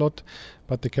card slot,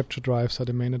 but the capture drives are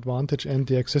the main advantage, and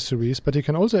the accessories. But you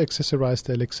can also accessorize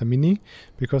the Alexa Mini,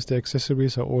 because the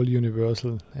accessories are all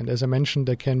universal. And as I mentioned,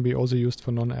 they can be also used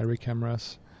for non-ARRI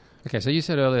cameras. Okay, so you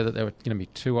said earlier that there were going to be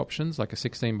 2 options, like a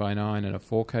 16:9 and a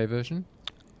 4K version?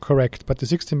 Correct, but the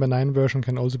 16:9 version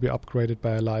can also be upgraded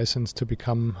by a license to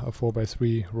become a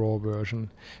 4:3 RAW version.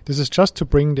 This is just to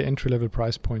bring the entry-level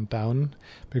price point down,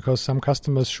 because some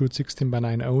customers shoot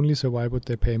 16:9 only, so why would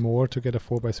they pay more to get a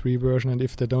 4:3 version? And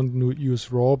if they don't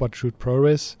use RAW but shoot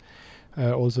ProRes,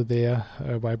 also there,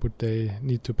 why would they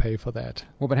need to pay for that?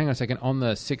 Well, but hang on a second. On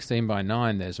the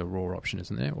 16:9, there's a RAW option,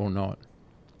 isn't there, or not?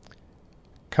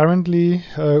 Currently,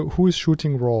 who is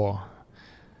shooting RAW?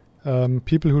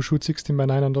 People who shoot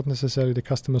 16:9 are not necessarily the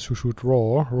customers who shoot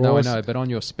RAW. No, I know, but on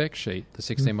your spec sheet, the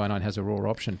 16:9 has a RAW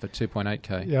option for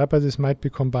 2.8K. Yeah, but this might be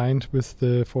combined with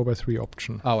the 4:3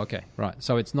 option. Oh, okay, right.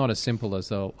 So it's not as simple as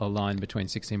a line between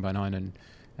 16:9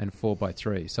 and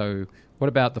 4:3. So what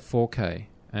about the 4K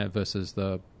versus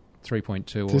the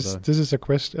 3.2? This is a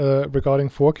question regarding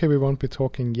 4K. We won't be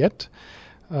talking yet,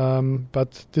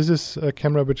 but this is a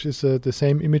camera which is the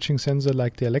same imaging sensor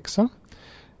like the Alexa.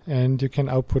 And you can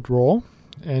output RAW,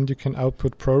 and you can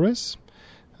output ProRes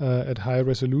at high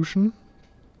resolution,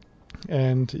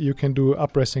 and you can do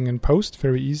upresing and post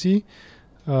very easy.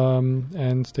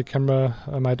 And the camera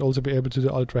might also be able to do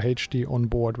Ultra HD on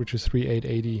board, which is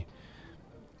 3880.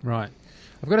 Right.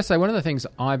 I've got to say, one of the things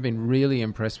I've been really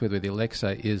impressed with the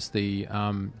Alexa is the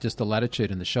just the latitude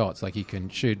in the shots. Like, you can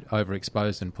shoot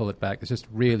overexposed and pull it back. It's just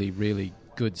really, really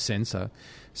good sensor.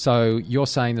 So you're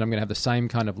saying that I'm going to have the same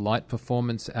kind of light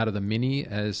performance out of the Mini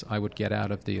as I would get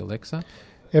out of the Alexa?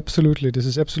 Absolutely. This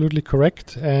is absolutely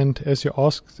correct. And as you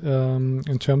asked,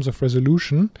 in terms of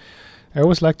resolution, I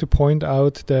always like to point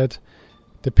out that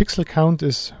the pixel count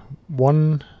is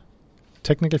one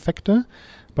technical factor,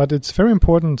 but it's very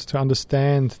important to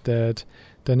understand that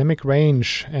dynamic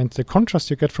range and the contrast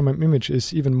you get from an image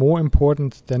is even more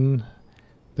important than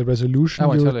the resolution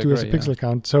you do as a pixel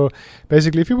count. So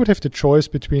basically, if you would have the choice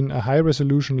between a high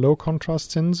resolution, low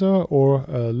contrast sensor or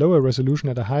a lower resolution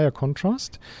at a higher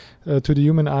contrast, to the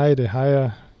human eye, the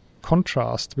higher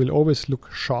contrast will always look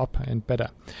sharper and better.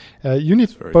 You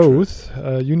need both.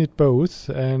 You need both,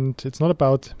 and it's not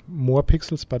about more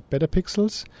pixels but better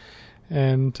pixels.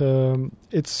 And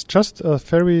it's just a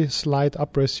very slight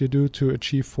upres you do to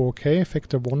achieve 4K,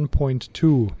 factor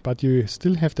 1.2, but you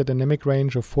still have the dynamic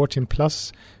range of 14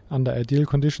 plus. Under ideal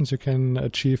conditions, you can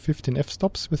achieve 15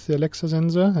 f-stops with the Alexa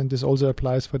sensor, and this also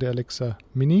applies for the Alexa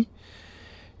Mini.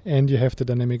 And you have the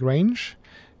dynamic range,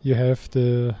 you have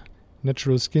the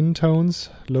natural skin tones,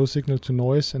 low signal to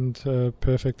noise, and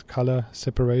perfect color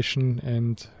separation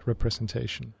and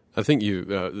representation. I think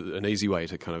an easy way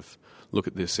to kind of look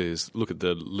at this is look at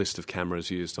the list of cameras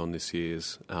used on this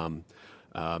year's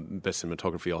Best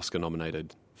Cinematography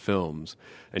Oscar-nominated films,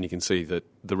 and you can see that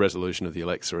the resolution of the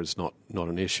Alexa is not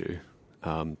an issue,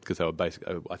 because they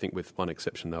were I think with one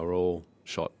exception, they were all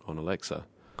shot on Alexa.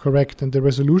 Correct, and the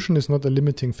resolution is not a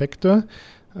limiting factor,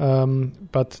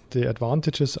 but the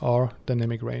advantages are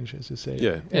dynamic range, as you say.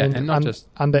 Yeah, and not just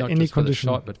under not any just condition,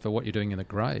 for the shot, but for what you're doing in the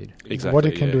grade. Exactly, what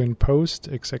you can do in post,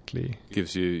 exactly.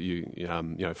 Gives you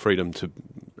freedom to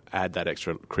add that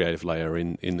extra creative layer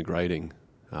in the grading,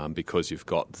 because you've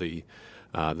got the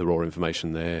raw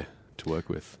information there to work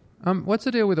with. What's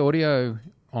the deal with audio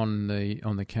on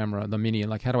the camera, the Mini?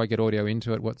 Like, how do I get audio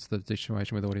into it? What's the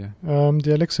situation with audio?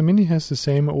 The Alexa Mini has the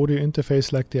same audio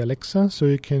interface like the Alexa, so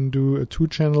you can do a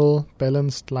 2-channel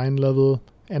balanced line level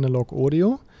analog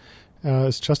audio.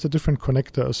 It's just a different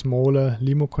connector, a smaller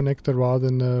LiMo connector rather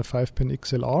than a 5-pin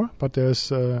XLR, but there's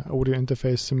an audio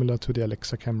interface similar to the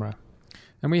Alexa camera.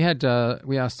 And we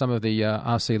asked some of the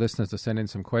RC listeners to send in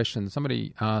some questions.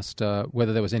 Somebody asked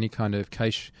whether there was any kind of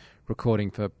cache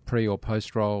recording for pre or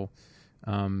post roll.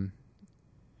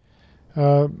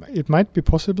 It might be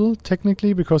possible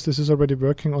technically, because this is already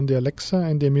working on the Alexa,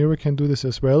 and the ARRI can do this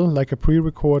as well, like a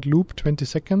pre-record loop, 20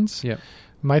 seconds. Yeah.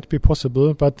 Might be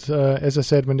possible, but as I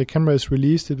said, when the camera is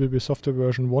released, it will be software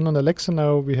version 1. On Alexa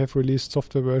now, we have released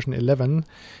software version 11,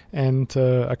 and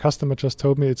a customer just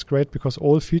told me it's great because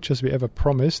all features we ever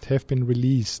promised have been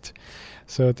released.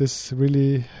 So this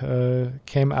really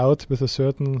came out with a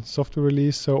certain software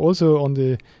release. So also on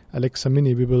the Alexa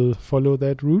Mini, we will follow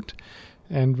that route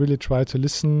and really try to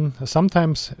listen.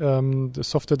 Sometimes the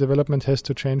software development has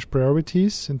to change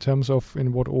priorities in terms of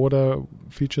in what order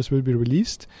features will be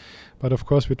released. But of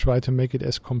course, we try to make it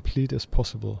as complete as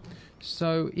possible.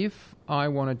 So if I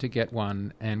wanted to get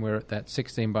one and we're at that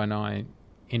 16:9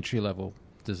 entry-level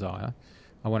desire,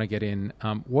 I want to get in,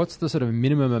 what's the sort of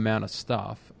minimum amount of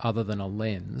stuff other than a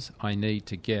lens I need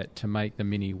to get to make the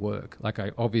Mini work? Like,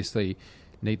 I obviously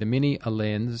need the Mini, a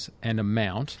lens, and a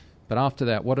mount. But after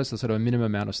that, what is the sort of minimum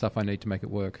amount of stuff I need to make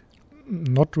it work?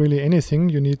 Not really anything.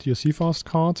 You need your CFast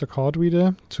cards, a card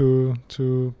reader,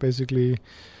 to basically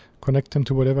connect them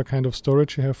to whatever kind of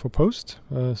storage you have for post,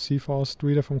 CFast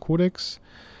reader from Codex,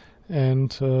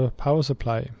 and power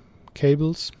supply,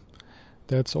 cables.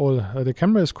 That's all. The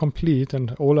camera is complete,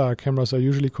 and all our cameras are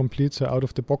usually complete, so out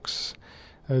of the box.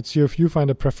 It's you if you find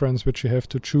a preference which you have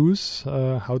to choose,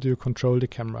 how do you control the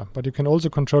camera. But you can also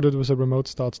control it with a remote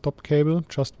start-stop cable,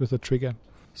 just with a trigger.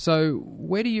 So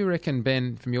where do you reckon,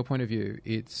 Ben, from your point of view,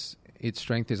 its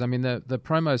strength is? I mean, the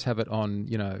promos have it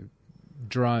on,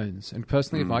 drones. And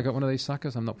personally, if I got one of these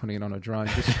suckers, I'm not putting it on a drone.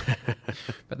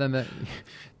 But then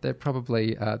they're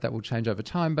probably that will change over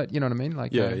time. But you know what I mean?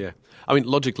 Like yeah. I mean,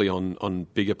 logically, on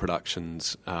bigger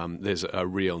productions, there's a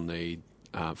real need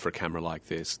for a camera like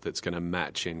this that's going to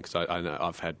match in. Because I know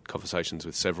I've had conversations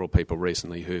with several people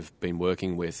recently who've been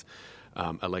working with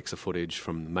Alexa footage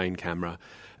from the main camera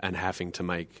and having to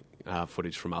make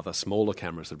footage from other smaller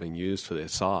cameras that have been used for their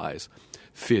size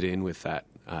fit in with that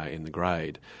in the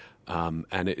grade.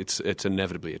 And it's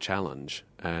inevitably a challenge.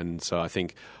 And so I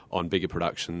think on bigger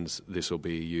productions, this will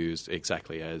be used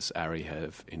exactly as ARRI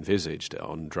have envisaged,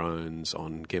 on drones,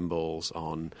 on gimbals,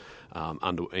 on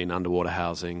in underwater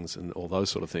housings and all those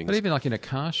sort of things. But even like in a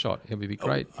car shot, it would be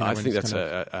great. I think that's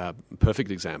a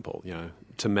perfect example. You know,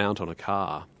 to mount on a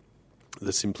car,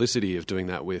 the simplicity of doing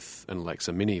that with an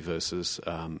Alexa Mini versus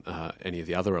any of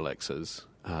the other Alexas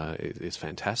is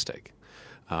fantastic.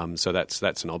 So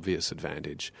that's an obvious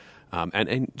advantage.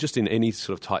 And just in any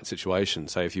sort of tight situation,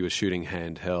 say if you were shooting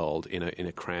handheld in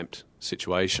a cramped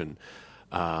situation,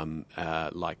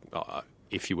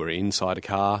 if you were inside a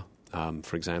car,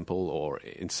 for example, or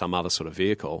in some other sort of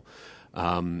vehicle,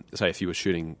 say if you were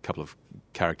shooting a couple of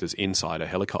characters inside a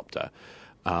helicopter,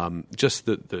 just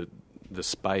the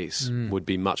space would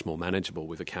be much more manageable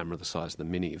with a camera the size of the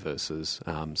Mini versus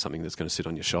something that's going to sit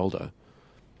on your shoulder.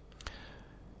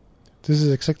 This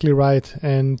is exactly right.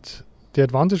 And the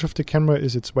advantage of the camera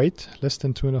is its weight, less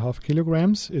than 2.5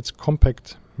 kilograms. It's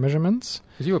compact measurements.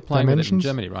 Because you were playing with it in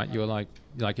Germany, right? You were like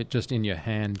it just in your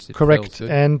hand. Correct.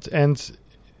 And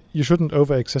you shouldn't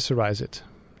over-accessorize it.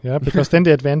 Yeah, because then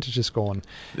the advantage is gone.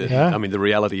 I mean, the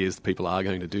reality is people are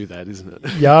going to do that, isn't it?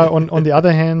 Yeah, on the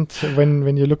other hand,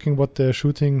 when you're looking what they're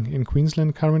shooting in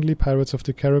Queensland currently, Pirates of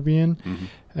the Caribbean,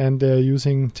 and they're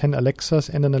using 10 Alexas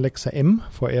and an Alexa M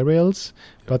for aerials,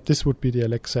 but this would be the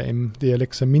Alexa M. The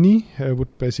Alexa Mini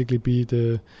would basically be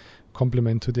the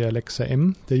complement to the Alexa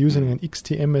M. They're using an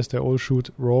XTM as they all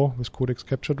shoot RAW with codex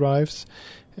capture drives,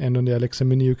 and on the Alexa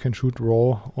Mini you can shoot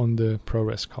RAW on the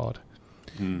ProRes card.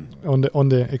 On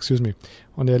the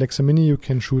Alexa Mini you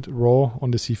can shoot RAW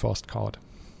on the CFast card.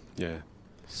 Yeah.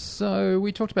 So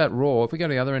we talked about RAW. If we go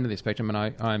to the other end of the spectrum,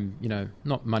 and I'm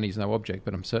not money's no object,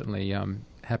 but I'm certainly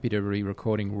happy to be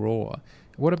recording RAW.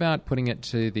 What about putting it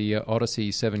to the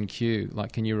Odyssey 7Q?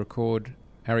 Like, can you record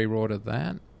ARRI RAW to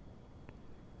that?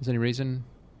 Is there any reason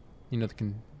that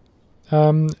can?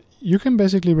 You can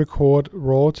basically record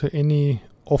RAW to any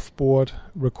off-board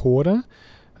recorder.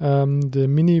 The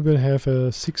Mini will have a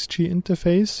 6G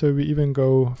interface, so we even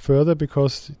go further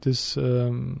because this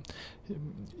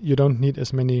you don't need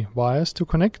as many wires to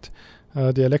connect.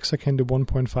 The Alexa can do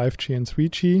 1.5G and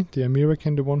 3G. The ARRI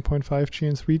can do 1.5G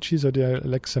and 3G, so the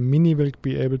Alexa Mini will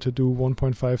be able to do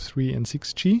 1.53 and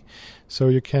 6G. So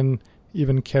you can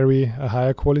even carry a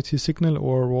higher quality signal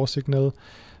or a raw signal.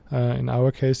 In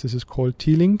our case, this is called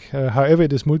T-Link. However,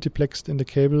 it is multiplexed in the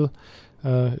cable.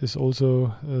 Is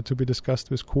also to be discussed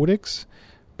with codecs.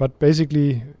 But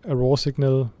basically, a raw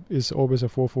signal is always a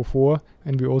 444,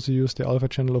 and we also use the alpha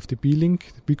channel of the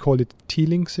B-Link. We call it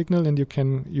T-Link signal, and you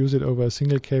can use it over a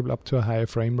single cable up to a higher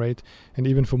frame rate, and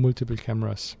even for multiple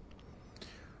cameras.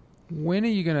 When are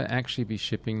you going to actually be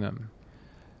shipping them?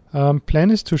 Plan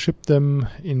is to ship them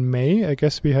in May. I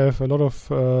guess we have a lot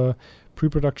of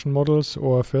pre-production models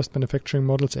or first manufacturing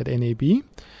models at NAB.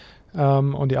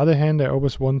 On the other hand, I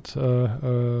always want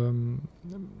a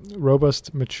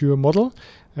robust, mature model.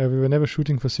 We were never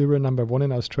shooting for serial number 1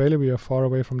 in Australia. We are far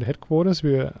away from the headquarters.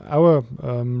 Our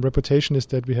reputation is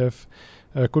that we have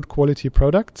good quality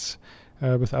products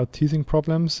without teething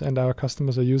problems, and our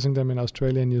customers are using them in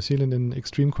Australia and New Zealand in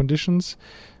extreme conditions.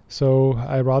 So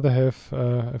I rather have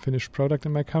a finished product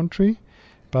in my country.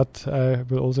 But I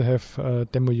will also have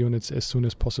demo units as soon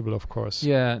as possible, of course.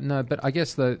 Yeah, no, but I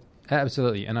guess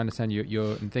absolutely, and I understand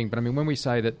your thing. But I mean, when we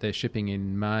say that they're shipping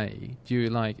in May, do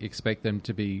you expect them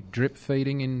to be drip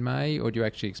feeding in May, or do you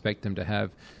actually expect them to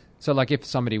have? So, if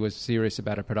somebody was serious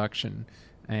about a production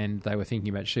and they were thinking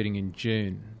about shooting in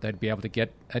June, they'd be able to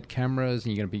get at cameras,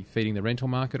 and you're going to be feeding the rental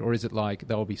market, or is it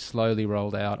they'll be slowly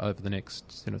rolled out over the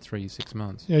next 3-6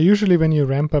 months? Yeah, usually when you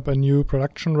ramp up a new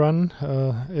production run,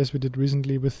 as we did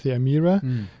recently with the AMIRA.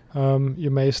 You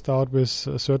may start with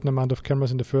a certain amount of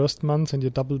cameras in the first month, and you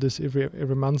double this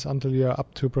every month until you are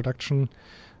up to production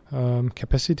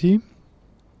capacity.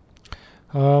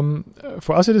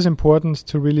 For us, it is important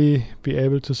to really be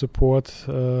able to support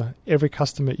every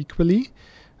customer equally,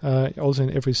 also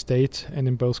in every state and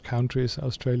in both countries,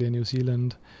 Australia and New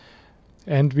Zealand.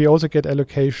 And we also get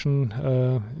allocation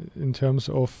in terms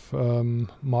of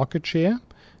market share.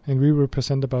 and we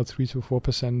represent about 3 to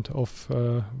 4% of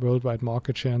worldwide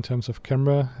market share in terms of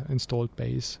camera installed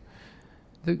base.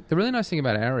 The really nice thing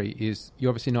about ARRI is you're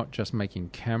obviously not just making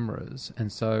cameras,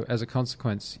 and so as a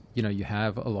consequence, you know, you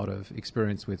have a lot of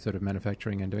experience with sort of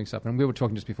manufacturing and doing stuff. And we were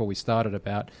talking just before we started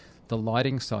about the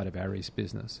lighting side of ARRI's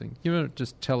business. And you want to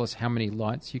just tell us how many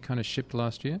lights you kind of shipped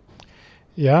last year?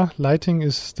 Yeah, lighting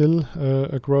is still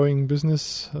a growing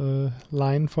business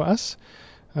line for us.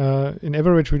 In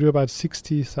average, we do about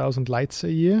 60,000 lights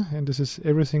a year, and this is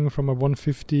everything from a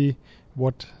 150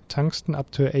 watt tungsten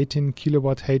up to 18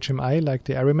 kilowatt HMI, like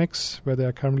the ARRI, where they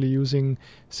are currently using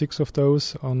 6 of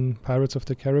those on Pirates of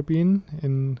the Caribbean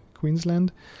in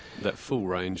Queensland. That full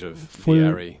range of the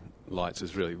ARRI lights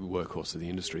is really the workhorse of the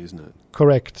industry, isn't it?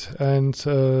 Correct. And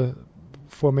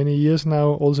for many years now,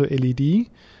 also LED.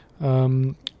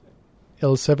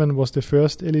 L7 was the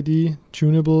first LED,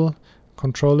 tunable,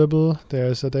 controllable.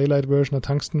 There's a daylight version, a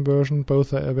tungsten version.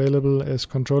 Both are available as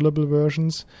controllable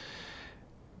versions,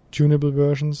 tunable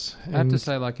versions. I have to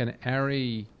say, like an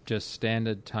ARRI, just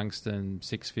standard tungsten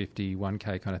 650,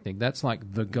 1K kind of thing, that's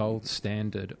like the gold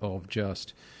standard of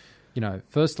just, you know,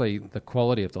 firstly, the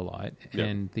quality of the light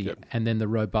and then the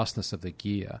robustness of the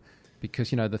gear.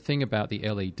 Because, you know, the thing about the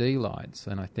LED lights,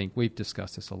 and I think we've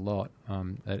discussed this a lot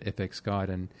at FX Guide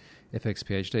and FX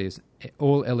PhD, is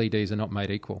all LEDs are not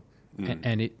made equal.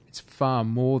 And it's far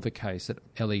more the case that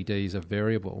LEDs are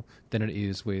variable than it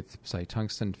is with, say,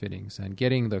 tungsten fittings. And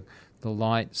getting the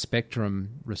light spectrum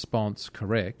response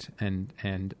correct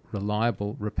and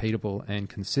reliable, repeatable, and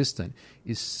consistent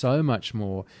is so much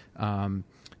more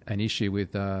an issue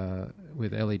with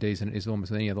LEDs than it is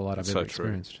almost any other light I've ever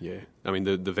experienced. Yeah, I mean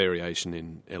the variation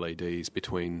in LEDs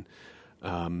between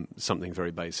something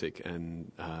very basic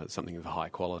and something of high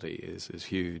quality is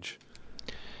huge.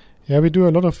 Yeah, we do a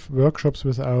lot of workshops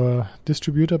with our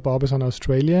distributor, Barbizon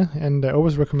Australia, and I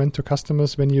always recommend to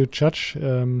customers, when you judge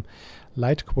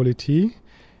light quality,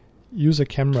 use a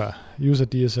camera, use a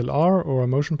DSLR or a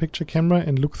motion picture camera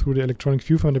and look through the electronic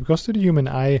viewfinder, because to the human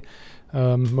eye,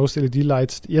 most LED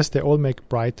lights, yes, they all make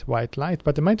bright white light,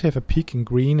 but they might have a peak in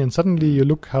green, and suddenly you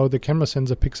look how the camera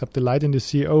sensor picks up the light and you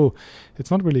see, oh,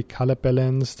 it's not really color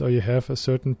balanced, or you have a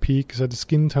certain peak, so the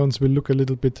skin tones will look a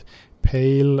little bit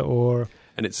pale, or...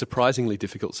 And it's surprisingly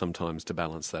difficult sometimes to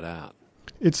balance that out.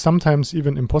 It's sometimes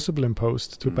even impossible in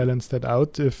post to balance that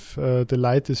out if the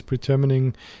light is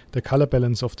predetermining the color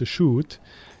balance of the shoot.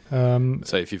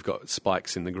 So if you've got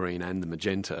spikes in the green and the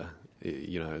magenta,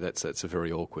 you know, that's a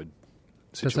very awkward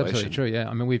situation. That's absolutely true, yeah.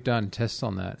 I mean, we've done tests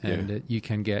on that, and you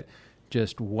can get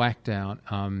just whacked out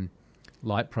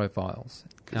light profiles.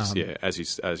 As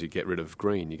you get rid of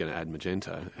green, you're going to add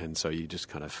magenta, and so you just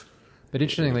kind of... But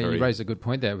interestingly, you raise a good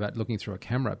point there about looking through a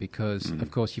camera, because,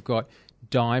 of course, you've got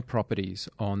dye properties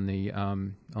on the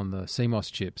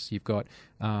CMOS chips. You've got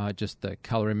just the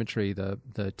colorimetry,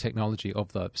 the technology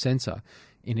of the sensor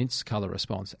in its color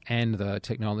response, and the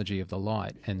technology of the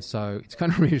light. And so it's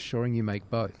kind of reassuring you make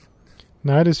both.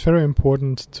 Now, it is very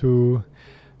important to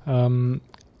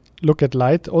look at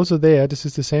light. Also there, this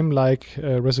is the same like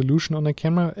resolution on a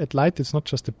camera. At light, it's not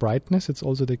just the brightness, it's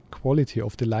also the quality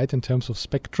of the light in terms of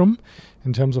spectrum,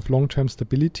 in terms of long-term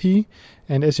stability.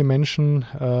 And as you mentioned,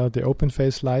 the open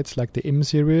phase lights like the M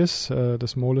series, the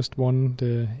smallest one,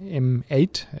 the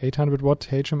M8, 800 watt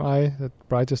HMI, the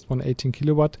brightest one, 18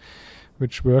 kilowatt,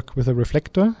 which work with a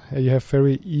reflector. You have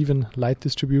very even light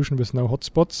distribution with no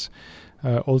hotspots.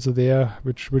 Also there,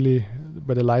 which really,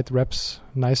 where the light wraps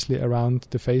nicely around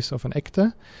the face of an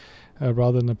actor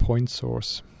rather than a point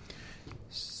source.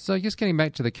 So just getting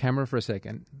back to the camera for a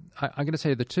second, I'm going to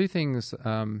say the two things,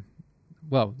 the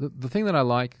thing that I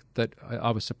like that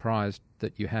I was surprised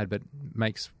that you had, but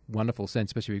makes wonderful sense,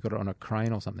 especially if you've got it on a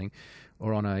crane or something,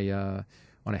 or on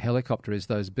a helicopter, is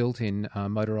those built-in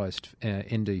motorized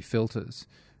ND filters.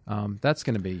 That's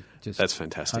going to be just that's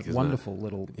fantastic, a wonderful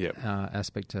little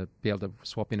aspect to be able to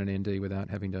swap in an ND without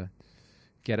having to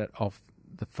get it off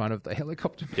the front of the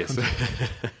helicopter. Yes.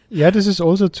 Yeah, this is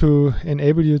also to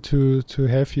enable you to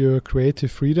have your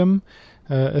creative freedom,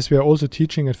 as we are also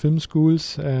teaching at film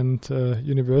schools and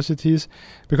universities.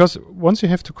 Because once you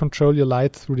have to control your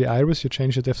light through the iris, you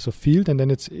change the depth of field, and then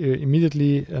it's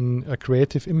immediately a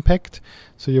creative impact.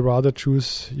 So you rather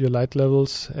choose your light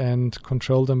levels and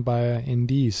control them by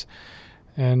NDs.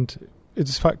 And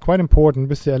it's quite important.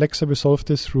 With the Alexa, we solve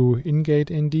this through in-gate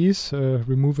NDs,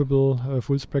 removable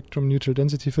full-spectrum neutral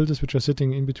density filters, which are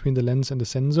sitting in between the lens and the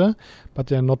sensor, but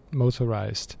they are not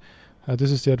motorized.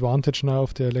 This is the advantage now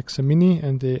of the Alexa Mini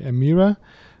and the Amira,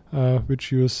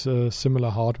 which use similar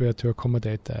hardware to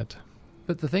accommodate that.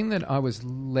 But the thing that I was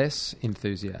less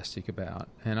enthusiastic about,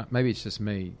 and maybe it's just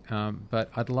me, but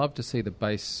I'd love to see the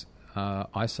base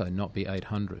ISO not be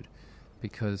 800,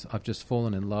 because I've just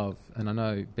fallen in love, and I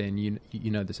know, Ben, you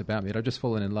know this about me, but I've just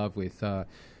fallen in love with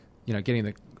getting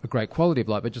a great quality of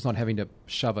light, but just not having to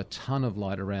shove a ton of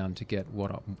light around to get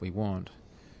what we want.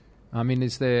 I mean,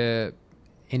 is there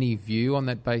any view on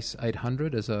that base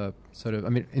 800 as a sort of... I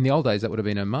mean, in the old days, that would have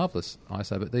been a marvellous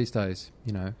ISO, but these days,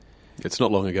 It's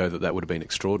not long ago that would have been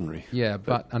extraordinary. Yeah,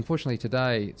 but unfortunately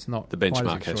today, it's not the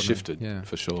benchmark has shifted,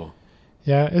 for sure.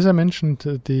 Yeah, as I mentioned,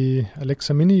 the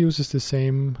Alexa Mini uses the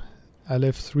same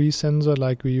LF3 sensor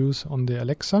like we use on the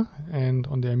Alexa and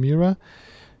on the Amira,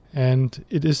 and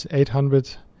it is 800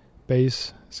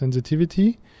 base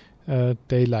sensitivity,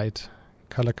 daylight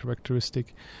color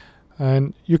characteristic.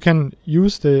 And you can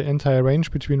use the entire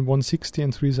range between 160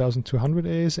 and 3200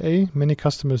 ASA. Many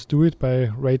customers do it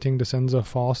by rating the sensor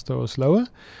faster or slower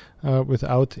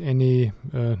without any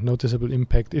noticeable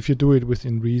impact if you do it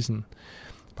within reason.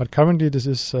 But currently this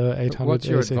is 800 What's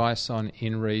your ASA. advice on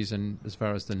in reason as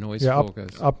far as the noise floor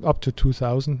goes? Up to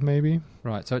 2000 maybe.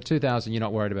 Right, so at 2000 you're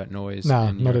not worried about noise?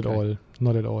 No, not at all.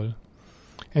 Not at all.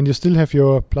 And you still have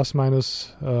your plus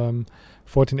minus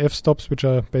 14 f-stops, which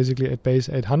are basically at base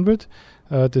 800.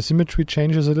 The symmetry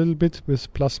changes a little bit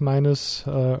with plus minus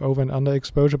over and under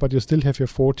exposure, but you still have your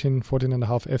 14 and a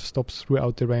half f-stops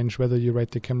throughout the range, whether you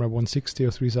rate the camera 160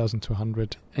 or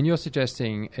 3200. And you're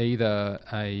suggesting either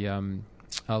a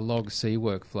log C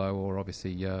workflow or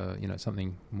obviously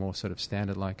something more sort of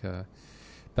standard like a...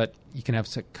 But you can have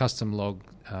custom log,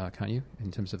 can't you,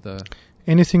 in terms of the...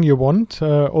 Anything you want.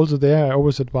 Also there, I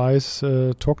always advise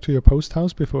talk to your post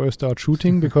house before you start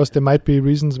shooting, because there might be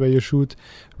reasons where you shoot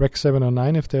Rec 7 or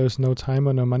 9 if there is no time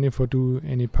or no money for do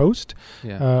any post.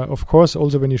 Yeah. Of course,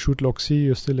 also when you shoot log C,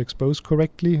 you still expose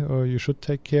correctly, or you should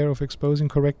take care of exposing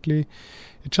correctly.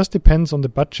 It just depends on the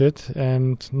budget,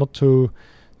 and not to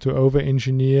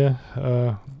over-engineer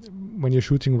when you're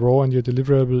shooting RAW and your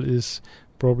deliverable is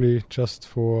probably just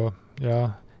for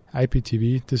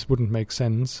IPTV. This wouldn't make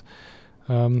sense.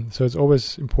 So it's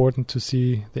always important to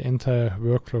see the entire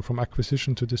workflow from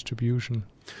acquisition to distribution.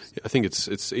 Yeah, I think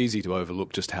it's easy to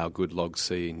overlook just how good log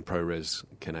C in ProRes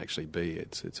can actually be.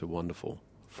 It's a wonderful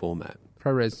format.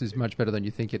 ProRes is much better than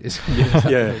you think it is.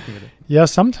 Yeah,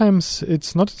 sometimes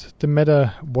it's not the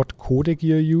matter what codec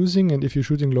you're using and if you're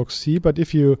shooting log C, but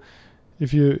if you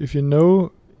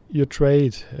know your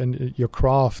trade and your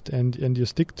craft and you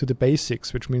stick to the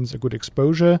basics, which means a good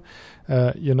exposure,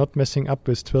 you're not messing up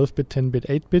with 12-bit, 10-bit,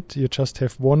 8-bit, you just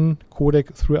have one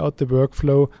codec throughout the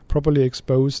workflow properly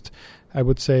exposed, I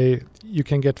would say you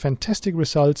can get fantastic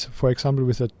results, for example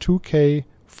with a 2K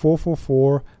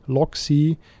 444 log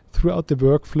C throughout the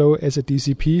workflow as a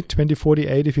DCP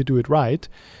 2048. If you do it right,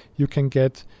 you can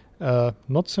get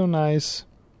not so nice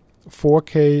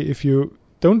 4K if you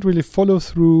don't really follow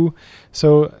through.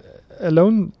 So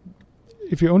alone,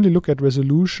 if you only look at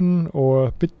resolution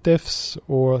or bit depths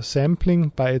or sampling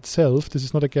by itself, this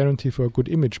is not a guarantee for a good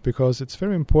image, because it's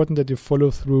very important that you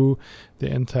follow through the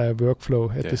entire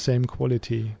workflow at the same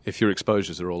quality. If your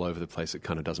exposures are all over the place, it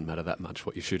kind of doesn't matter that much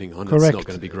what you're shooting on. Correct. It's not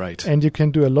going to be great. And you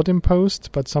can do a lot in post,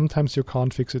 but sometimes you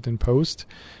can't fix it in post.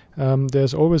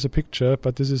 There's always a picture,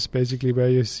 but this is basically where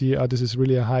you see, this is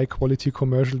really a high quality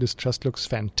commercial, this just looks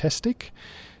fantastic,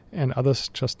 and others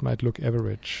just might look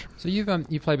average. So you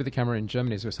played with the camera in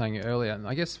Germany, as we were saying earlier, and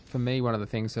I guess for me one of the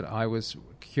things that I was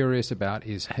curious about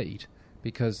is heat,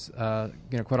 because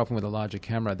quite often with a larger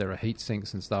camera there are heat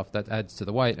sinks and stuff that adds to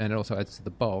the weight and it also adds to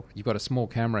the bulk. You've got a small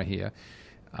camera here.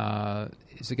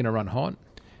 Is it going to run hot?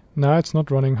 No, it's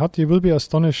not running hot. You will be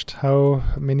astonished how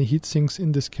many heat sinks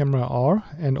in this camera are,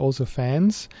 and also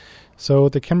fans. So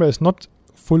the camera is not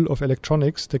full of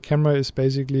electronics. The camera is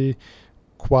basically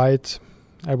quite,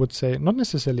 I would say, not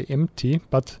necessarily empty,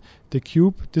 but the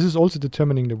cube, this is also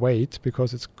determining the weight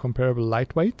because it's comparable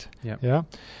lightweight. Yeah.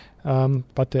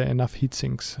 But there are enough heat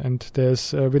sinks, and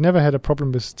there's we never had a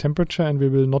problem with temperature, and we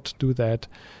will not do that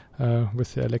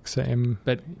with the Alexa M.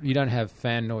 But you don't have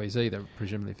fan noise either,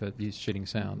 presumably, for these shooting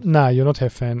sound. No, you don't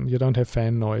have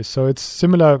fan noise. So it's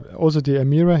similar. Also, the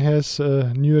Amira has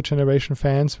newer generation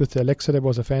fans. With the Alexa, there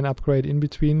was a fan upgrade in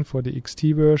between for the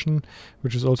XT version,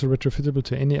 which is also retrofittable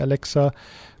to any Alexa.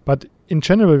 But in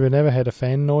general, we never had a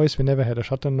fan noise. We never had a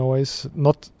shutter noise.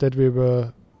 Not that we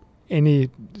were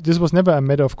this was never a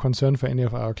matter of concern for any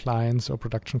of our clients or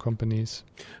production companies.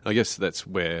 I guess that's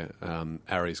where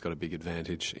ARRI's got a big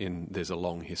advantage in there's a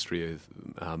long history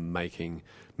of making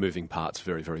moving parts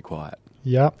very, very quiet.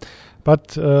 Yeah,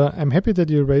 but I'm happy that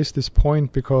you raised this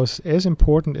point, because as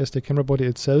important as the camera body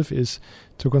itself is,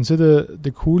 to consider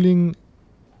the cooling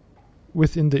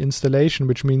within the installation,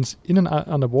 which means in an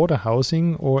underwater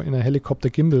housing or in a helicopter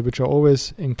gimbal, which are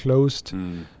always enclosed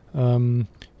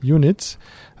units,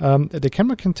 the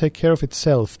camera can take care of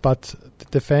itself, but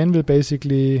the fan will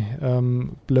basically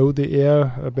blow the air,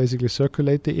 basically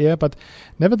circulate the air. But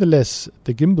nevertheless,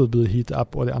 the gimbal will heat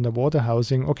up, or the underwater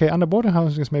housing. Okay, underwater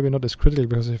housing is maybe not as critical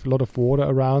because there's a lot of water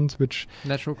around, which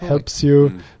helps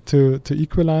you to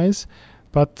equalize.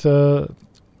 But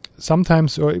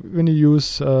sometimes, or when you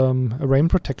use a rain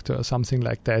protector or something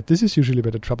like that, this is usually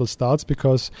where the trouble starts,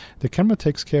 because the camera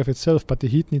takes care of itself, but the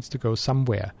heat needs to go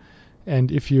somewhere.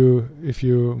 And if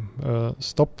you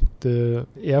stop the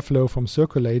airflow from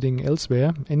circulating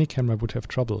elsewhere, any camera would have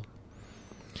trouble.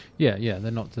 Yeah,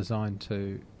 they're not designed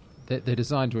to. They're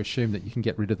designed to assume that you can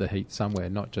get rid of the heat somewhere,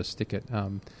 not just stick it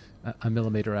a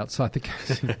millimeter outside the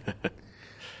casing.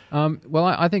 Well,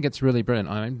 I think it's really brilliant.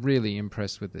 I'm really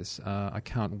impressed with this. I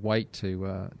can't wait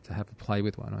to have a play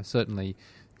with one. I certainly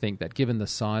think that, given the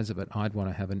size of it, I'd want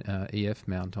to have an EF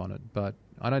mount on it. But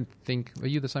I don't think. Are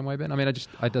you the same way, Ben? I mean,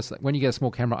 I just when you get a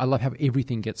small camera, I love how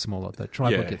everything gets smaller. The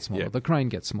tripod gets smaller. The crane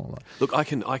gets smaller. Look, I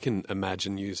can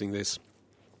imagine using this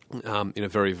in a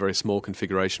very, very small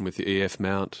configuration with the EF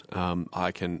mount.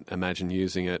 I can imagine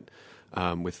using it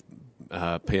with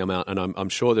PR mount, and I'm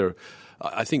sure there.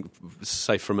 I think,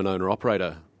 say, from an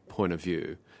owner-operator point of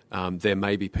view, there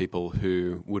may be people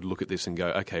who would look at this and go,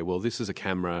 okay, well, this is a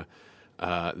camera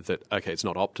it's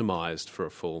not optimized for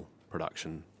a full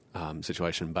production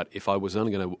situation, but if I was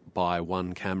only going to buy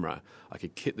one camera, I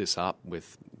could kit this up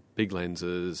with big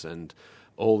lenses and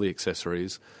all the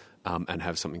accessories and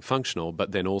have something functional,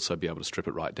 but then also be able to strip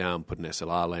it right down, put an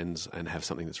SLR lens, and have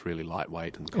something that's really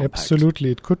lightweight and compact. Absolutely.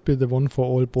 It could be the one for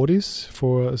all bodies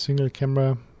for a single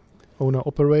camera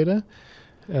owner-operator.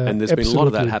 And there's been a lot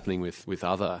of that happening with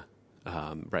other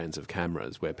brands of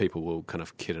cameras, where people will kind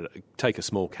of take a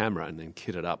small camera and then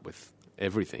kit it up with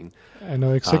everything. I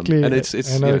know exactly.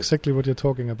 Exactly what you're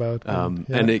talking about. And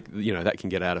that can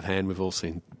get out of hand. We've all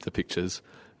seen the pictures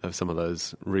of some of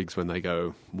those rigs when they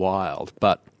go wild.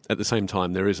 But at the same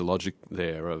time, there is a logic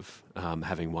there of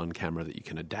having one camera that you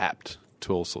can adapt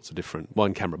to all sorts of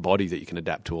one camera body that you can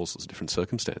adapt to all sorts of different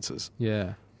circumstances.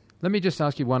 Yeah. Let me just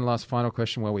ask you one last final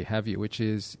question while we have you, which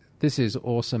is, this is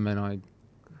awesome, and I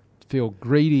feel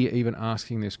greedy even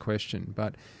asking this question,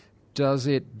 but does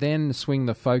it then swing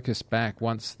the focus back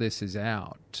once this is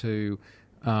out to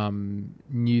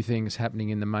new things happening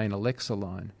in the main Alexa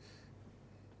line?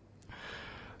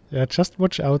 Yeah, just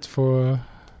watch out for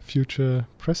future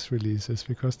press releases,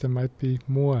 because there might be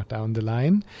more down the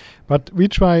line. But we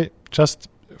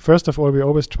first of all, we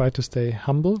always try to stay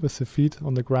humble with the feet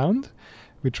on the ground.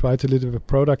 We try to deliver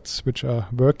products which are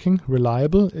working,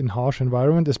 reliable in harsh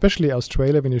environment, especially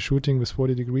Australia when you're shooting with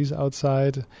 40 degrees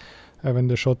outside. When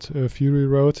they shot Fury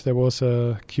Road, there was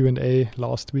a Q&A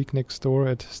last week next door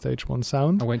at Stage 1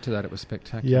 Sound. I went to that. It was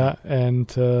spectacular. Yeah, and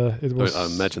it was... I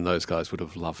imagine those guys would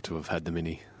have loved to have had the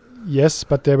Mini. Yes,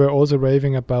 but they were also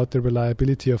raving about the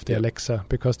reliability of the Alexa,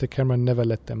 because the camera never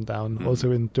let them down.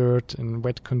 Also in dirt and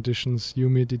wet conditions,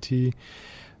 humidity,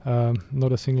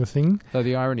 not a single thing. So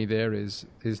the irony there is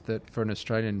that for an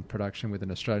Australian production with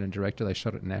an Australian director, they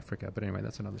shot it in Africa. But anyway,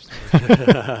 that's another story.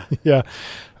 Yeah.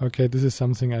 Okay, this is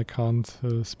something I can't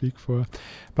speak for.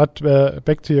 But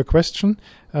back to your question.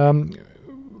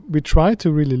 We try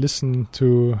to really listen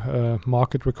to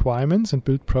market requirements and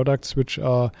build products which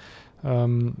are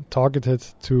targeted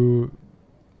to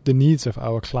the needs of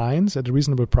our clients at a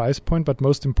reasonable price point, but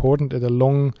most important, at a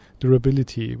long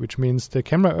durability, which means the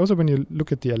camera, also when you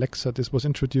look at the Alexa, this was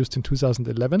introduced in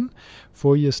 2011.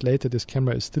 4 years later, this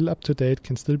camera is still up to date,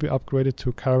 can still be upgraded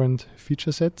to current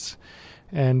feature sets.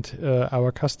 And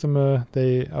our customers,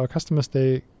 their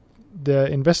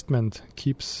investment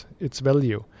keeps its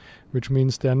value, which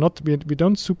means we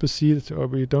don't supersede, or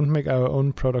we don't make our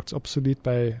own products obsolete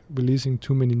by releasing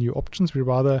too many new options. We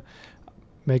rather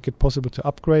make it possible to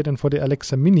upgrade. And for the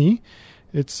Alexa Mini,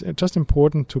 it's just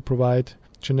important to provide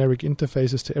generic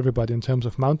interfaces to everybody in terms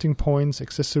of mounting points,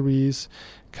 accessories,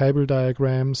 cable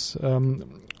diagrams.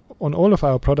 On all of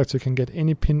our products, you can get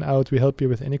any pin out. We help you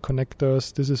with any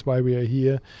connectors. This is why we are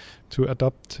here, to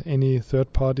adopt any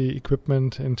third-party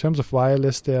equipment. In terms of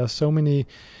wireless, there are so many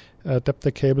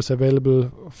adapter cables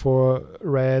available for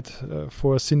RAD,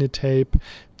 for Cinetape,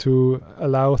 to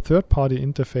allow third-party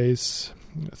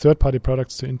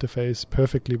products to interface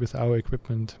perfectly with our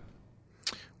equipment.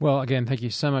 Well, again, thank you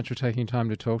so much for taking time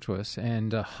to talk to us,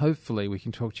 and hopefully we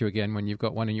can talk to you again when you've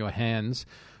got one in your hands.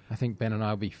 I think Ben and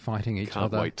I will be fighting each other.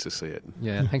 Can't wait to see it.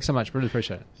 Yeah, thanks so much. Really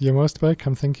appreciate it. You're most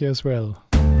welcome. Thank you as well.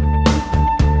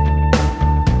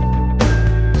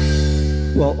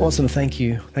 Well, awesome. Thank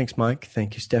you. Thanks, Mike.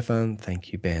 Thank you, Stefan.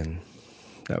 Thank you, Ben.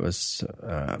 That was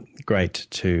great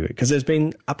too, because there's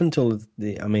been up until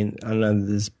I know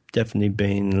there's definitely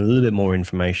been a little bit more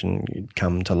information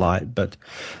come to light, but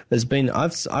there's been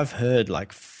I've heard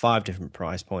like 5 different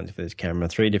price points for this camera,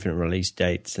 3 different release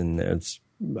dates, and it's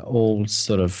all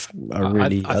sort of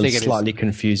a slightly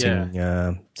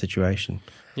confusing situation.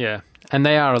 Yeah, and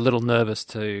they are a little nervous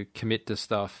to commit to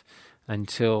stuff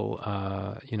until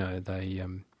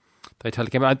they tell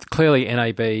the camera. Clearly,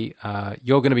 NAB,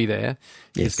 you're going to be there.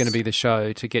 Yes. It's going to be the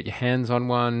show to get your hands on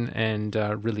one and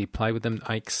really play with them.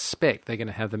 I expect they're going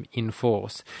to have them in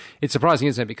force. It's surprising,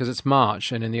 isn't it? Because it's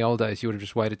March, and in the old days, you would have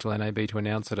just waited till NAB to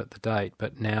announce it at the date.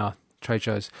 But now trade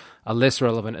shows are less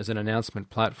relevant as an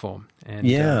announcement platform. And,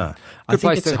 I good think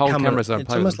place to hold cameras on.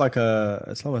 It's almost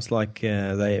like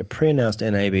they pre-announced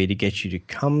NAB to get you to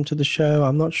come to the show.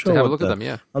 I'm not sure. To have a look at them,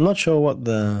 yeah. I'm not sure what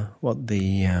the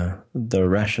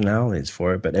rationale is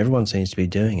for it, but everyone seems to be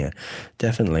doing it.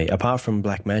 Definitely, apart from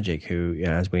Blackmagic, who,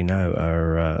 as we know,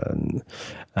 are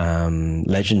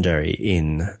legendary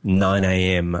in 9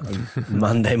 a.m.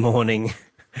 Monday morning.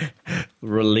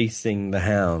 Releasing the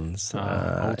hounds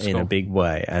in a big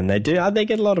way, and they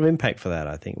get a lot of impact for that,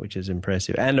 I think, which is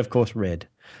impressive. And of course, Red,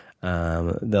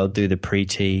 they'll do the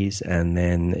pre-tease, and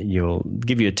then you'll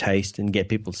give you a taste and get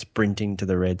people sprinting to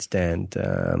the Red stand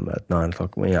at 9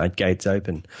 o'clock when gates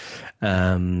open,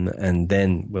 and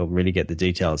then we'll really get the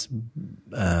details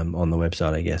on the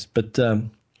website, I guess. But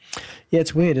yeah,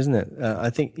 it's weird, isn't it? I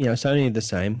think, Sony are the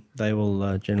same. They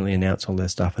will generally announce all their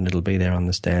stuff and it'll be there on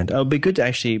the stand. It'll be good to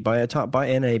actually, by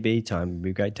NAB time, it'd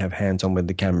be great to have hands-on with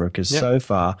the camera, because so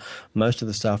far, most of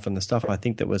the stuff I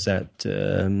think that was at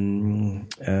the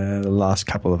last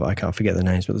couple of, I can't forget the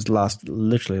names, but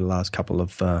literally the last couple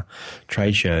of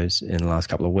trade shows in the last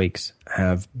couple of weeks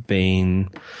have been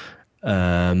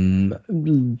final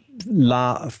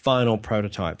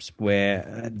prototypes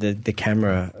where the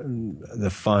camera,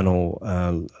 the final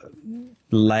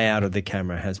layout of the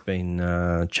camera has been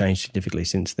changed significantly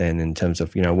since then, in terms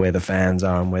of where the fans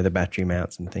are and where the battery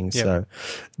mounts and things. Yep. So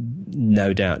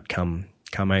no doubt come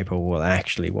April, what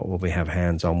will we have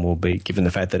hands on will be, given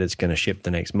the fact that it's going to ship the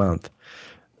next month,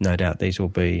 no doubt these will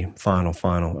be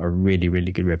a really,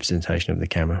 really good representation of the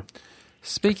camera.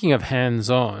 Speaking of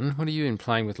hands-on, what have you been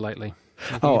playing with lately?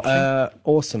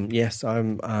 Awesome. Yes,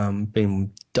 I'm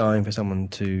been dying for someone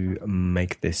to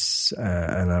make this,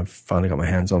 and I've finally got my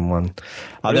hands on one.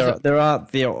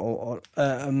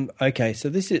 Okay, so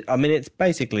this is, it's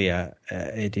basically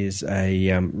it is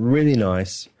a really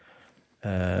nice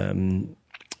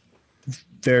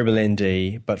variable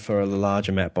ND, but for a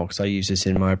larger matte box. I use this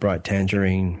in my Bright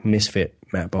Tangerine Misfit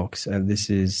matte box, and this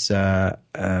is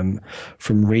from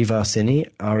Revar Cine,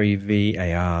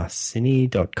 REVAR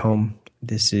Cine.com.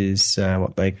 This is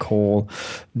what they call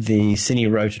the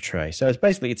Cine rotor tray. So it's a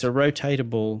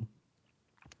rotatable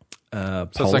so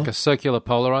it's like a circular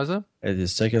polarizer? It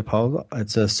is circular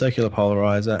It's a circular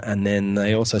polarizer, and then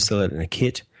they also sell it in a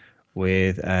kit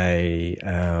with a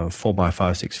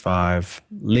 4x565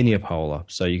 linear polar.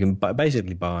 So you can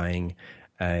basically buying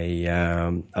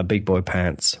a big boy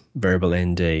pants variable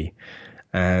ND.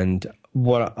 And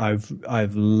what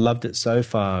I've loved it so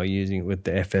far using it with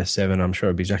the FS7. I'm sure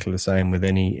it'll be exactly the same with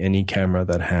any camera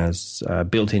that has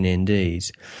built-in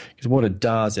NDs. Because what it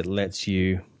does, it lets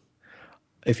you,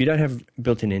 if you don't have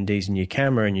built-in NDs in your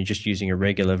camera and you're just using a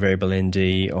regular variable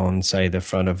ND on, say, the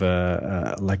front of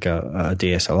a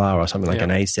DSLR or something like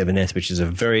an A7S, which is a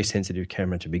very sensitive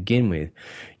camera to begin with,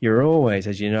 you're always,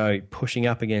 as you know, pushing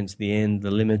up against the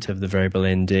limit of the variable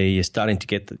ND. You're starting to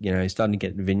get,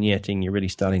 vignetting. You're really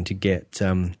starting to get,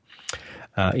 a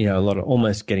lot of,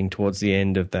 almost getting towards the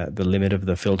end of the limit of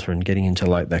the filter and getting into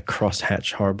like that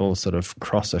crosshatch, horrible sort of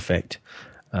cross effect.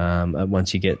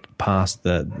 Once you get past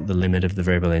the limit of the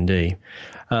variable ND.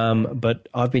 But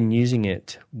I've been using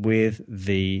it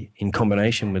in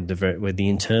combination with the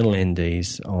internal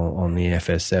NDs on the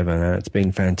FS7, and it's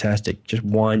been fantastic. Just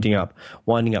winding up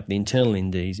the internal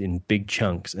NDs in big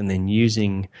chunks, and then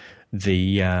using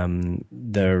the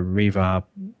Revar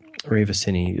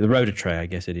Cine, the rotor tray, I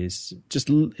guess it is.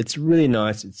 It's really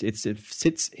nice. It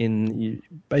sits in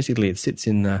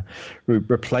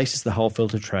replaces the whole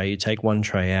filter tray. You take one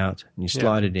tray out and you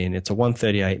slide it in. It's a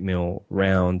 138mm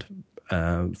round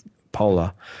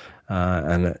polar,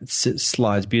 and it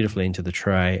slides beautifully into the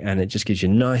tray, and it just gives you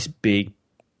nice big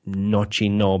notchy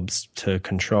knobs to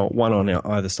control, one on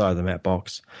either side of the matte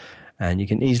box. And you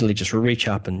can easily just reach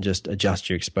up and just adjust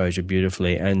your exposure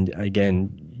beautifully. And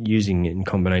again, using it in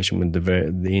combination with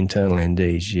the internal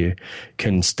NDs, you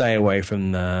can stay away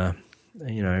from the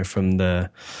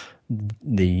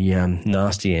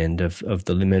nasty end of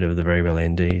the limit of the variable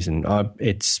NDs, and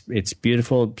it's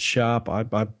beautiful, sharp. I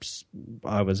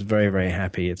was very, very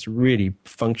happy. It's really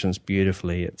functions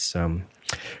beautifully. It's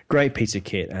great piece of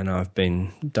kit, and I've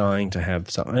been dying to have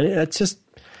something. It's just,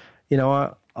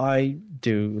 I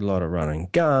do a lot of run and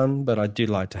gun, but I do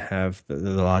like to have the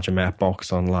larger map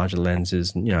box on larger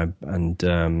lenses, but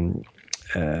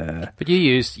you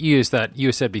use that.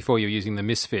 You said before you were using the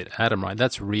Misfit Atom, right?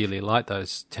 That's really light.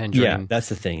 Those Tangerine. Yeah, that's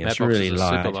the thing. It's really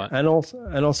light. And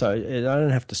also, I don't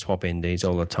have to swap NDs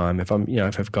all the time. If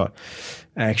I've got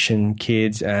action,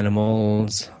 kids,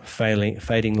 animals,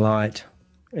 fading light,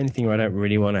 anything where I don't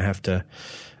really want to have to.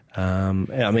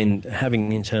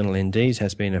 Having internal NDs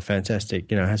has been a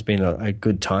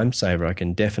good time saver. I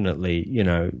can definitely,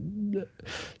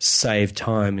 save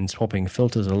time in swapping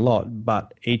filters a lot,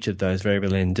 but each of those variable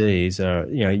NDs are,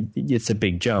 it's a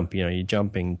big jump. You're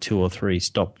jumping 2 or 3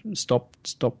 stop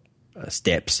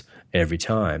steps every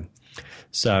time.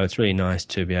 So it's really nice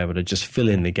to be able to just fill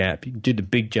in the gap. You can do the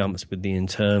big jumps with the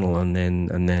internal, and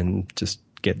then just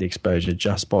get the exposure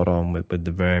just spot on with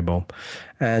the variable,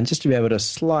 and just to be able to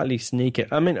slightly sneak it.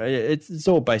 I mean, it's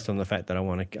all based on the fact that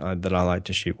I like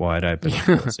to shoot wide open. Of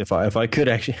course. if I could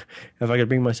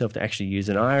bring myself to actually use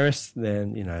an iris,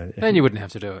 then then you wouldn't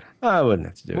have to do it. I wouldn't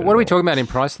have to do it. What are we talking about in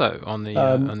price though on the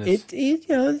on this?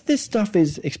 This stuff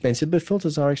is expensive, but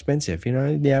filters are expensive.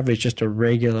 The average just a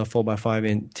regular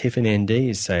 4x5 Tiffany ND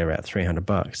is say about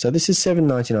 $300. So this is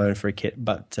 $7.99 for a kit.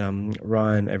 But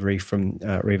Ryan Avery from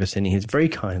Riva Cine has very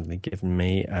kindly given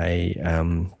me a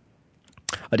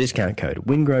discount code,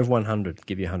 Wingrove 100, to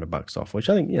give you $100 off, which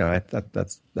I think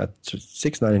that's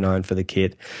 $6.99 for the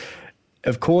kit.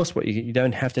 Of course, what you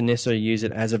don't have to necessarily use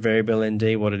it as a variable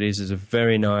ND. What it is a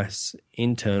very nice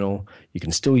internal. You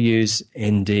can still use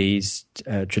NDs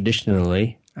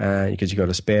traditionally because you've got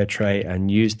a spare tray, and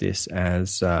use this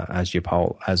as your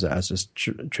pole as a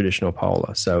traditional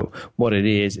polar. So what it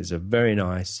is a very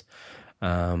nice.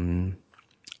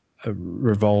 A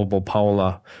revolvable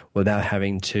polar without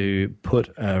having to put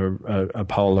a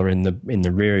polar in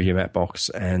the rear of your matte box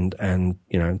and kind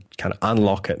of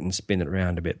unlock it and spin it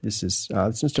around a bit. This is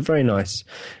it's just a very nice,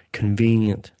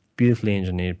 convenient, beautifully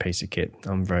engineered piece of kit.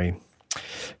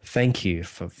 Thank you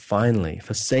for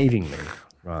saving me,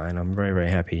 Ryan. I'm very,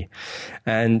 very happy.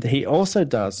 And he also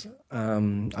does.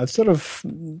 I've sort of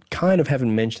kind of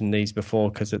haven't mentioned these before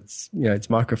because it's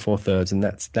micro four thirds, and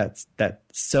that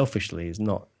selfishly is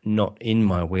not in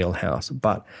my wheelhouse.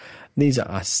 But these are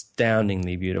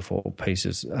astoundingly beautiful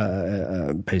pieces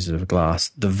of glass.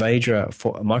 The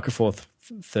Vedra micro four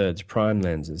thirds prime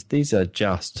lenses. These are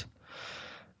just,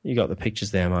 you got the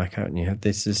pictures there, Mike, haven't you?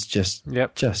 This is just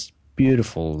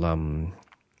beautiful.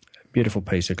 Beautiful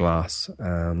piece of glass,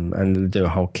 and they'll do a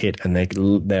whole kit, and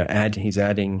he's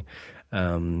adding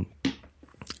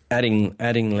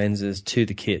lenses to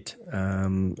the kit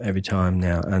every time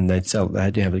now, and they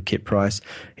do have a kit price.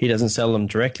 He doesn't sell them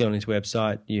directly on his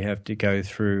website. You have to go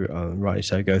through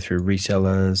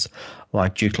resellers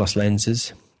like Duclos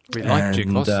lenses,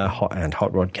 and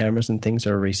hot rod cameras and things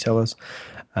are resellers.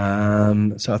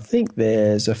 So I think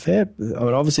there's a fair.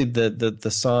 Obviously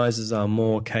the sizes are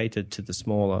more catered to the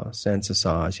smaller sensor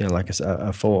size. Like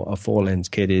a four lens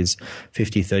kit is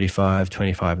 50, 35,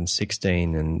 25, and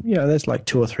 16, and there's like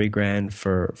 $2 or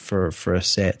 $3 for a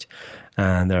set,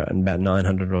 and they're about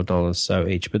 $900 or so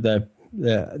each. But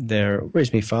they're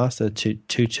reasonably fast. They're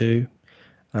 2.2,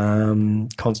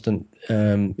 constant.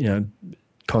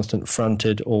 Constant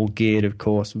fronted, all geared, of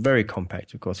course, very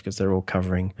compact, of course, because they're all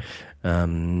covering the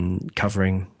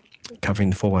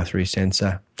 4x3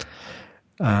 sensor.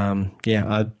 I'm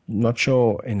not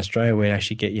sure in Australia where you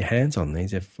actually get your hands on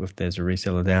these, if there's a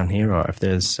reseller down here, or if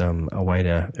there's a way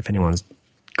to, if anyone's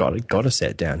got a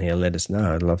set down here, let us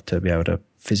know. I'd love to be able to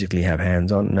physically have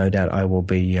hands on. No doubt I will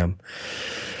be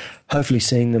hopefully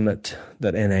seeing them at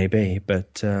that NAB,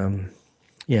 but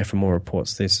from more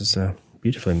reports, this is a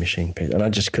beautifully machined piece, and I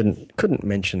just couldn't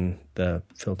mention the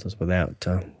filters without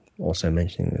also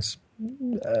mentioning this.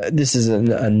 This is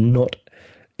a not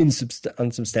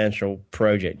unsubstantial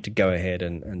project to go ahead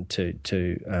and to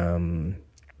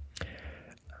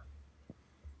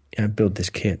build this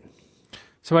kit.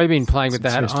 So I've been playing with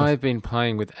that. I've been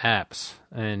playing with apps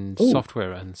and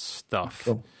software and stuff.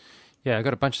 Cool. Yeah, I've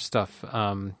got a bunch of stuff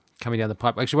coming down the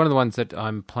pipe. Actually, one of the ones that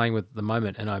I'm playing with at the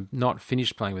moment, and I'm not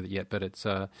finished playing with it yet, but it's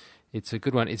a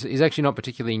good one. It's actually not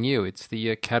particularly new. It's the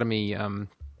Academy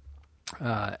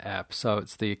app. So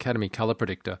it's the Academy Color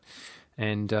Predictor.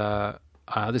 And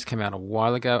this came out a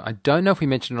while ago. I don't know if we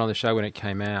mentioned it on the show when it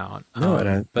came out. No, I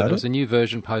don't. But there was a new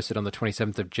version posted on the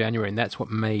 27th of January, and that's what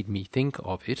made me think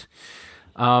of it.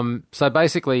 So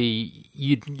basically,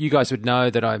 you guys would know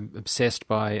that I'm obsessed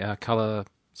by color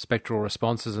spectral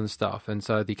responses and stuff. And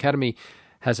so the Academy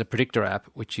has a predictor app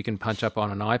which you can punch up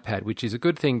on an iPad, which is a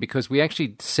good thing because we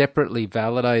actually separately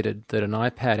validated that an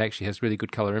iPad actually has really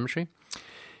good color imagery.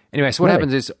 Anyway, so what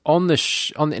happens is in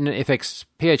an FX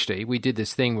PhD, we did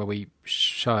this thing where we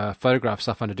photograph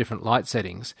stuff under different light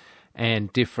settings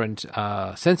and different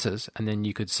sensors, and then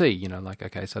you could see, like,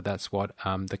 okay, so that's what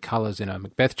the colors in a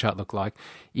Macbeth chart look like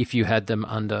if you had them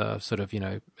under sort of,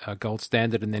 gold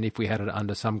standard, and then if we had it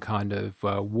under some kind of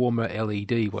warmer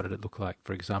LED, what did it look like,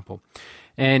 for example?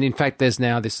 And in fact, there's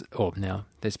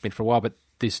there's been for a while, but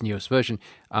this newest version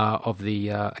of the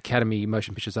Academy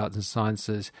Motion Pictures Arts and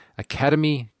Sciences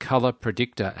Academy Color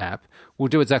Predictor app will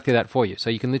do exactly that for you. So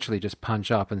you can literally just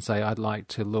punch up and say, I'd like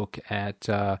to look at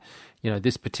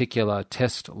this particular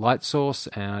test light source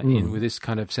with this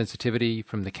kind of sensitivity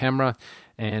from the camera,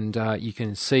 and you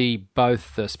can see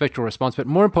both the spectral response, but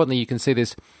more importantly, you can see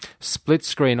this split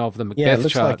screen of the Macbeth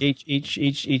chart. Yeah, it looks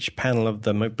like each panel of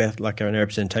the Macbeth, like a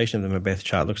representation of the Macbeth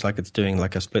chart, looks like it's doing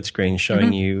like a split screen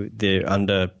showing you the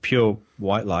under pure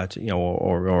white light,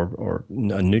 or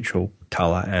a neutral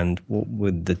color, and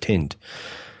with the tint.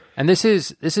 And this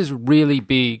is really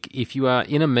big if you are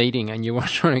in a meeting and you are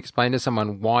trying to explain to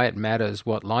someone why it matters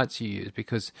what lights you use,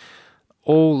 because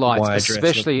all lights,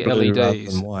 especially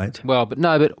LEDs, white. Well, but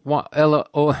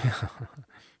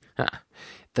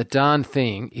the darn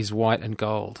thing is white and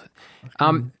gold.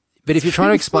 But if you're trying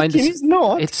to explain it is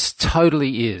not. It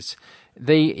totally is.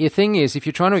 The thing is, if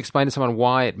you're trying to explain to someone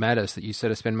why it matters that you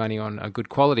sort of spend money on a good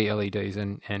quality LEDs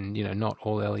and not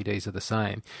all LEDs are the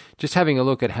same, just having a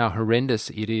look at how horrendous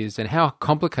it is and how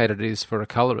complicated it is for a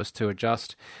colorist to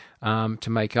adjust to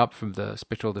make up for the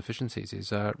spectral deficiencies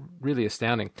is really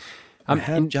astounding. I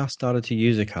have just started to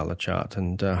use a color chart,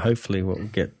 and hopefully we'll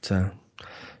get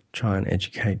try and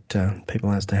educate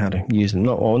people as to how to use them.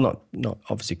 Not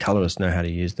obviously colorists know how to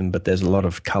use them, but there's a lot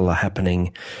of color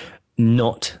happening.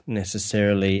 Not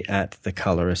necessarily at the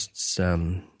colorist's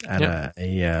an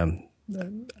A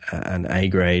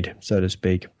grade, so to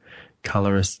speak,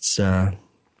 colorist's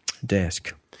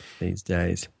desk these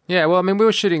days. Yeah, well, I mean, we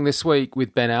were shooting this week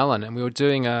with Ben Allen, and we were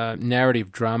doing a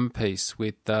narrative drum piece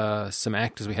with some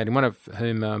actors we had, and one of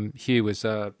whom Hugh was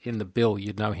in the bill.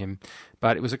 You'd know him,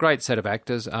 but it was a great set of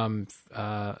actors.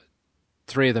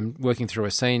 Three of them working through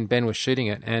a scene. Ben was shooting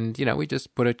it, and we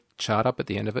just put a chart up at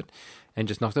the end of it and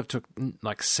just knocked it. It took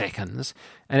like seconds,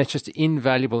 and it's just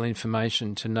invaluable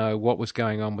information to know what was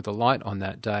going on with the light on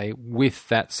that day with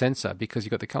that sensor, because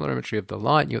you've got the colorimetry of the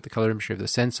light, you've got the colorimetry of the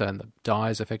sensor and the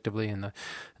dyes effectively, and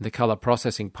the color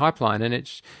processing pipeline. And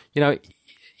it's,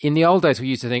 in the old days we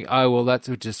used to think, oh, well, that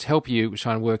would just help you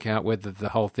try and work out whether the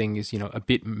whole thing is, a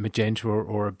bit magenta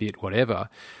or a bit whatever.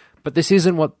 But this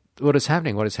isn't what is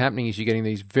happening. What is happening is you're getting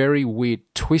these very weird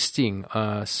twisting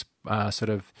of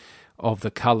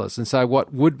the colours. And so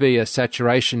what would be a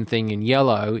saturation thing in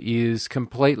yellow is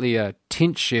completely a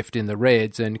tint shift in the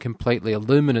reds and completely a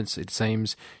luminance, it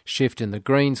seems, shift in the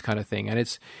greens kind of thing. And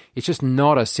it's just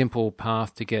not a simple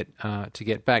path to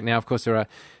get back. Now, of course, there are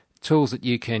tools that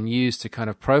you can use to kind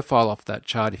of profile off that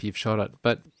chart if you've shot it,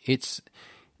 but it's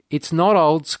not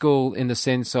old school in the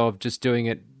sense of just doing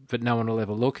it but no one will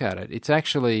ever look at it. It's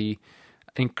actually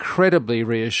incredibly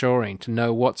reassuring to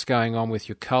know what's going on with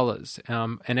your colours.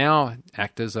 And our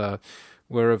actors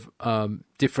were of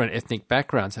different ethnic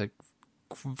backgrounds, had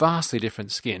vastly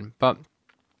different skin. But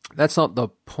that's not the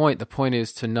point. The point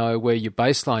is to know where your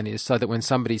baseline is so that when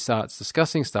somebody starts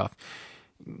discussing stuff,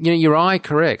 your eye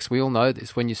corrects. We all know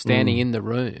this. When you're standing in the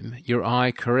room, your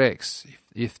eye corrects.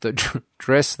 If the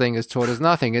dress thing is taught as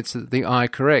nothing, it's the eye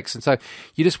corrects. And so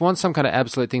you just want some kind of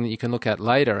absolute thing that you can look at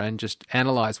later and just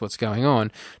analyze what's going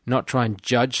on, not try and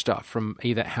judge stuff from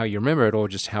either how you remember it or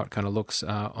just how it kind of looks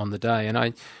on the day. And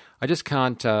I just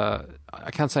can't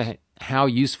say how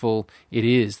useful it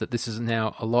is that this is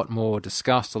now a lot more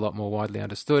discussed, a lot more widely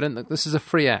understood. And this is a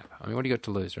free app. I mean, what do you got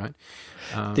to lose, right?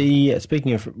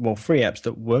 Speaking of free apps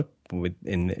that work with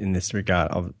in this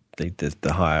regard, of there's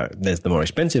the more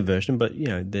expensive version, but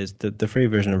there's the free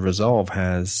version of Resolve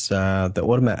has the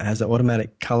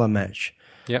automatic color match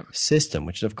system,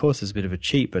 which of course is a bit of a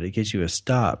cheat, but it gives you a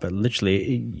start. But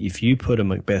literally, if you put a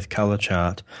Macbeth color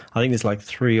chart, I think there's like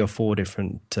 3 or 4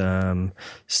 different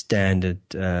standard.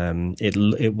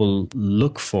 It will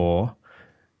look for.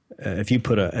 If you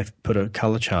put a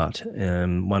color chart,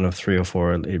 one of 3 or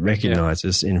 4 it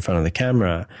recognizes in front of the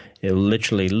camera, it'll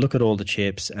literally look at all the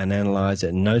chips and analyze it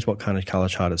and knows what kind of color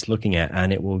chart it's looking at,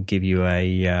 and it will give you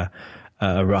a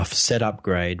a rough setup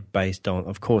grade based on,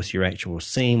 of course, your actual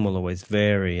scene will always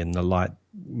vary and the light,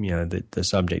 that the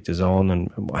subject is on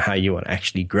and how you want to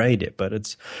actually grade it. But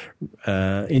it's,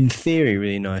 in theory,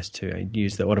 really nice to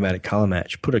use the automatic color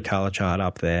match, put a color chart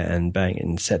up there and bang,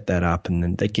 and set that up. And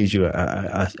then that gives you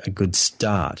a good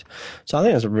start. So I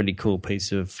think it's a really cool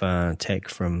piece of tech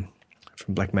from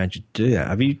Blackmagic to do that.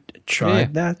 Have you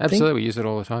tried that? Absolutely. thing? We use it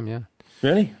all the time, yeah.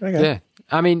 Really? Okay. Yeah.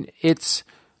 I mean, it's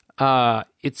a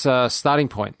starting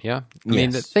point, yeah? I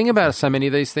mean, the thing about so many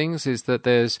of these things is that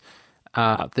there's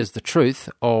the truth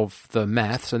of the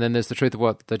maths, and then there's the truth of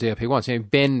what the DOP wants.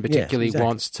 Ben particularly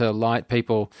wants to light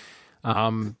people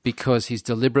because he's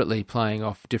deliberately playing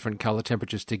off different color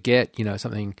temperatures to get,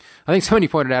 something. I think somebody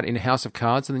pointed out in House of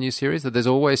Cards in the new series that there's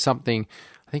always something.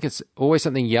 I think it's always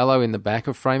something yellow in the back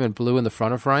of frame and blue in the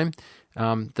front of frame.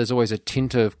 There's always a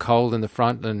tint of cold in the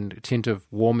front and a tint of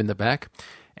warm in the back.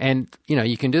 And,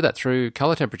 you can do that through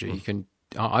color temperature. You can,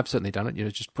 I've certainly done it,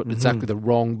 just put exactly the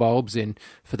wrong bulbs in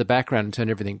for the background and turn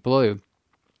everything blue.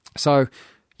 So,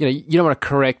 you don't want to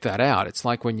correct that out. It's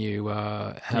like when you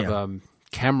have a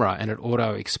camera and it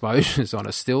auto exposes on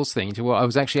a stills thing. Well, I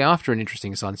was actually after an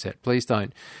interesting sunset. Please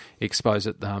don't expose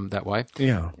it that way.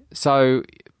 Yeah. So,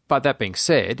 but that being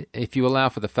said, if you allow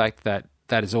for the fact that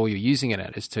that is all you're using it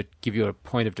at, is to give you a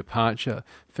point of departure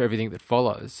for everything that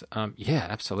follows.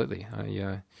 Absolutely.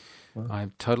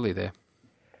 I'm totally there.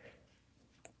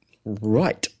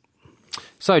 Right.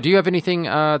 So do you have anything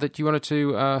that you wanted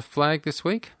to flag this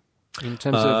week in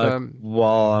terms of...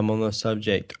 While I'm on the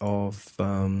subject of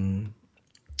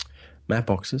map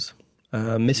boxes,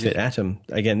 Misfit Atom,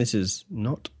 again, this is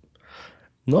not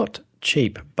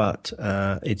cheap, but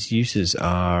its uses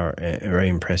are very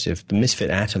impressive. The Misfit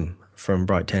Atom from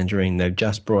Bright Tangerine, they've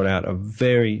just brought out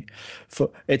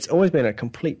it's always been a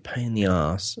complete pain in the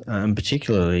ass, and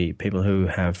particularly people who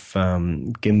have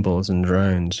gimbals and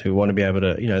drones who want to be able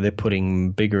to, they're putting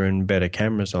bigger and better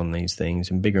cameras on these things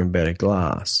and bigger and better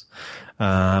glass,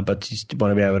 but you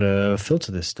want to be able to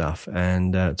filter this stuff,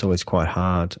 and it's always quite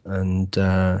hard. And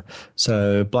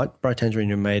so Bright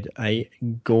Tangerine have made a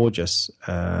gorgeous,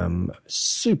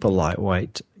 super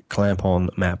lightweight clamp-on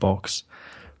matte box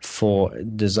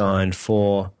designed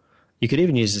for, you could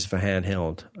even use this for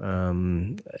handheld.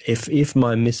 If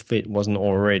my Misfit wasn't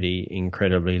already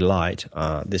incredibly light,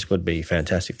 this would be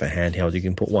fantastic for handheld. You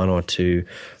can put one or two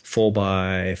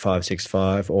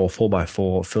 4x565 or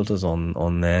 4x4 filters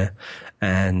on there,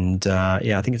 and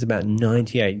I think it's about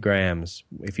 98 grams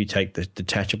if you take the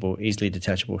easily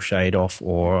detachable shade off,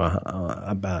 or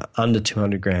about under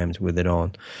 200 grams with it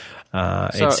on.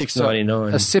 It's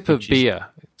 $6.99. A sip of beer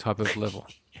type of level.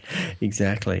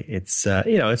 Exactly. It's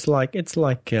it's like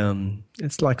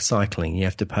cycling. You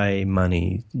have to pay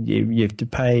money. You have to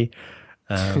pay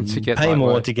pay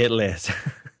more to get less.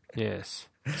 Yes.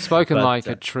 Spoken like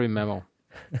a true mammal.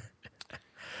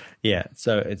 Yeah.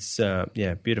 So it's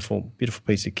beautiful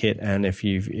piece of kit. And if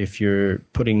you're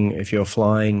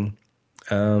flying,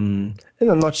 and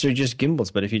not just gimbals,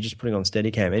 but if you're just putting on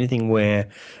Steadicam, anything where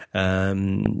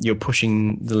you're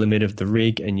pushing the limit of the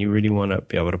rig and you really want to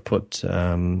be able to put,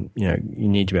 you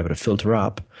need to be able to filter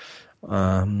up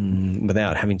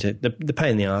without having to. The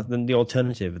pain in the arse. The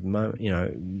alternative at the moment,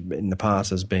 in the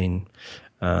past has been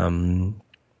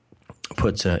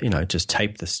just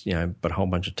tape this, put a whole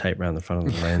bunch of tape around the front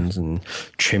of the lens and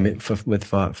trim it for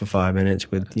 5 minutes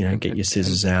with, get your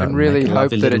scissors out and really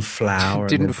hope that it flower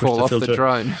didn't fall off the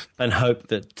drone, and hope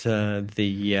that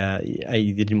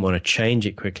you didn't want to change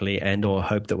it quickly, and or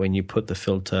hope that when you put the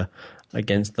filter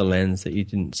against the lens that you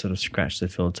didn't sort of scratch the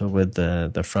filter with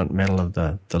the front metal of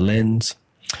the lens.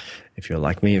 If you're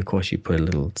like me, of course, you put a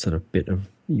little bit of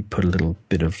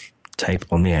tape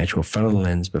on the actual front of the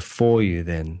lens before you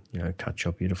then cut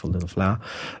your beautiful little flower.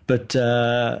 But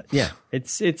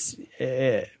it's if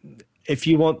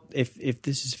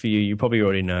this is for you, you probably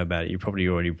already know about it. You probably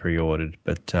already pre-ordered.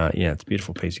 But it's a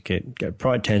beautiful piece of kit. Go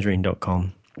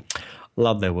pridetangerine.com.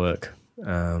 Love their work.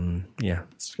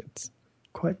 It's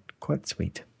quite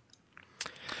sweet.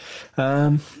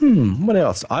 What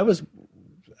else? I was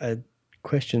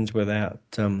questions without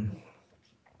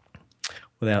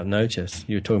notice.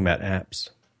 You were talking about apps,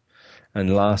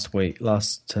 and last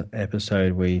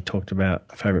episode we talked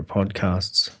about favorite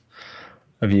podcasts.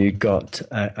 Have you got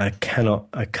I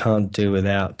can't do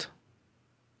without?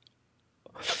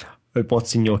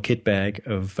 What's in your kit bag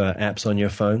of apps on your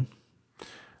phone?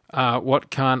 What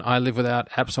can't I live without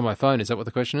apps on my phone? Is that what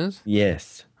the question is?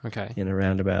 Yes. Okay. In a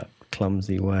roundabout,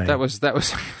 clumsy way. That was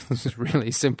this is a really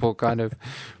simple kind of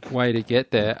way to get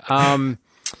there.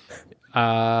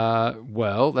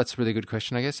 Well, that's a really good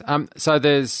question, I guess. So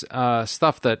there's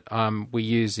stuff that we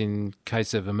use in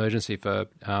case of emergency for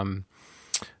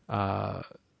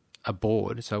a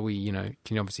board. So we,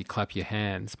 can obviously clap your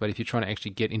hands, but if you're trying to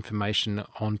actually get information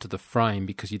onto the frame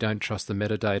because you don't trust the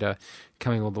metadata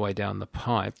coming all the way down the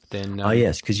pipe, then...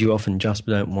 yes, because you often just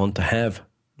don't want to have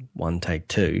one take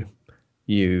two.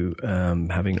 You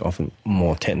having often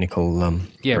more technical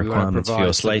requirements for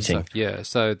your slating. Yeah,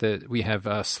 so we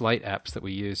have slate apps that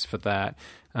we use for that.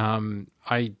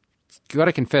 I got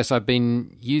to confess, I've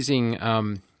been using,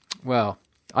 I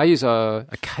use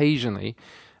occasionally...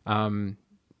 I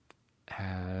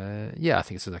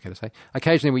think it's okay to say.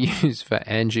 Occasionally, we use for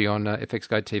Angie on FX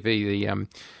Guide TV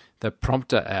the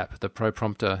prompter app, the Pro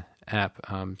Prompter app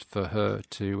for her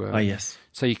to. Yes.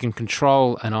 So you can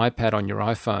control an iPad on your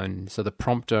iPhone. So the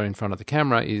prompter in front of the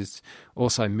camera is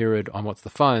also mirrored on what's the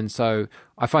phone. So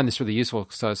I find this really useful.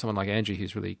 So someone like Angie,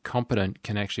 who's really competent,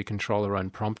 can actually control her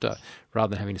own prompter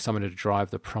rather than having someone to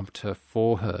drive the prompter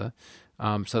for her.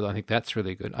 So I think that's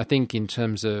really good. I think in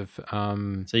terms of...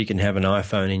 so you can have an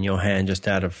iPhone in your hand just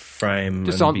out of frame.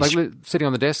 Just sitting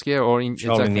on the desk, or...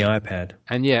 Controlling the iPad.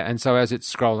 And so as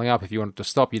it's scrolling up, if you want it to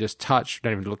stop, you just touch,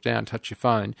 don't even look down, touch your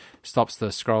phone, stops the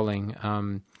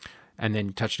scrolling, and then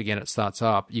you touch it again, it starts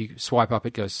up. You swipe up,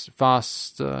 it goes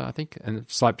faster, I think, and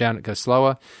swipe down, it goes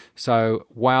slower. So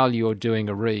while you're doing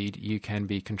a read, you can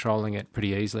be controlling it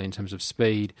pretty easily in terms of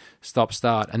speed, stop,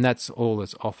 start, and that's all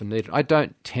that's often needed. I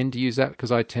don't tend to use that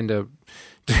because I tend to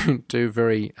do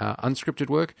very unscripted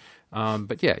work.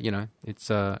 But yeah, it's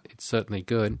certainly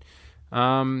good.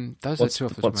 Those are two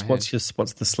off the top of my head.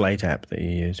 What's the Slate app that you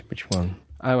use? Which one?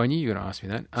 Oh, I knew you were going to ask me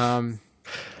that.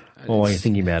 While you're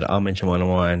thinking about it, I'll mention one of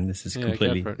mine. This is this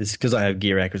is because I have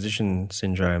gear acquisition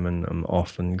syndrome and I'm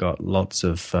often got lots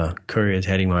of couriers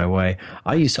heading my way.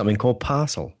 I use something called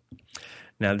Parcel.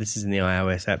 Now, this is in the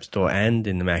iOS App Store and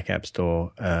in the Mac App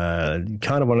Store. Kind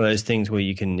of one of those things where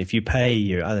you can, if you pay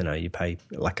you pay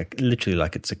literally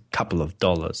like it's a couple of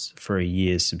dollars for a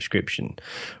year's subscription,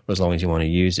 as long as you want to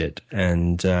use it.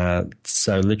 And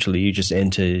so literally you just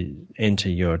enter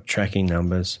your tracking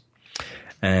numbers.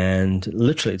 And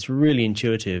literally, it's really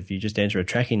intuitive. You just enter a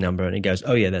tracking number and it goes,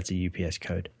 oh, yeah, that's a UPS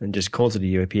code, and just calls it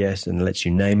a UPS and lets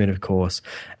you name it, of course.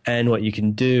 And what you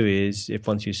can do is, if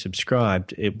once you're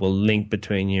subscribed, it will link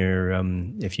between your,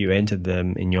 if you enter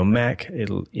them in your Mac,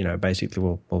 it'll,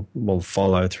 basically will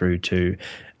follow through to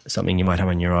something you might have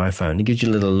on your iPhone. It gives you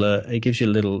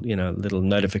little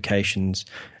notifications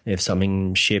if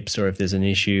something ships or if there's an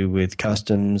issue with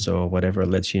customs or whatever. It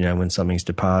lets you know when something's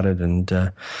departed, and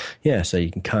so you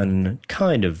can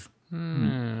kind of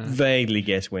vaguely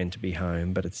guess when to be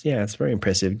home. But it's very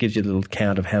impressive. It gives you a little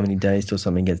count of how many days till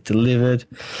something gets delivered.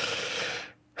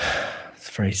 It's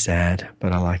very sad,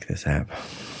 but I like this app.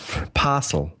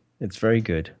 Parcel. It's very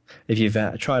good. If you've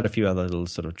tried a few other little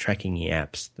sort of tracking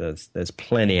apps, there's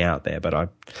plenty out there, but I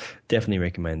definitely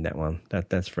recommend that one.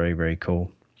 That's very, very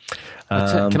cool.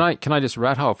 Can I just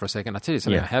rat hole for a second? I'll tell you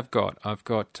something I have got. I've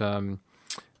got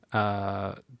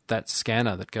that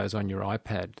scanner that goes on your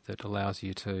iPad that allows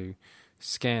you to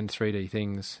scan 3D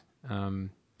things. The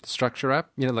Structure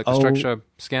app, the Structure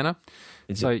scanner.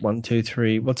 Is it 1, 2,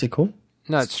 3? What's it called?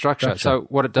 No, it's Structure. So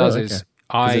what it does is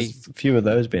there's a few of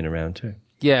those been around too.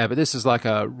 Yeah, but this is like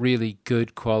a really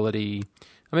good quality.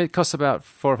 I mean, it costs about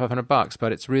 $400 or $500,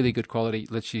 but it's really good quality.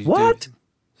 Lets you do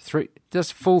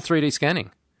just full 3D scanning,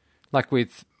 like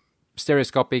with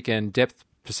stereoscopic and depth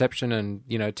perception and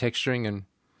texturing, and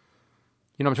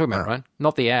you know what I'm talking about, right?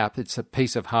 Not the app; it's a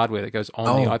piece of hardware that goes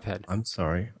on the iPad. I'm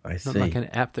sorry, I see. Not like an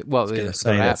app that. Well, that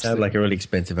sounds like a really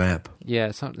expensive app. Yeah,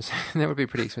 that would be a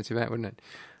pretty expensive app, wouldn't it?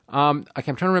 Okay, I'm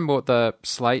trying to remember what the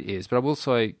Slate is, but I will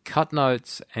say Cut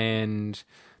Notes, and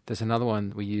there's another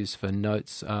one we use for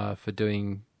notes for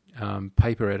doing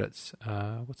paper edits.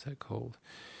 What's that called?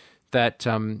 That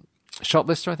Shot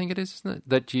Lister, I think it is, isn't it?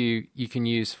 That you can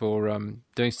use for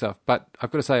doing stuff. But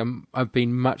I've got to say, I've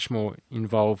been much more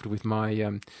involved with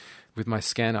my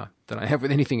scanner than I have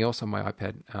with anything else on my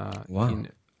iPad in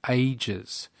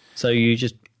ages. So you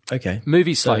just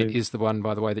Movie Slate is the one,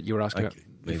 by the way, that you were asking about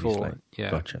before. Slate.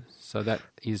 Yeah, gotcha. So that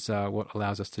is what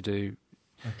allows us to do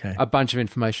a bunch of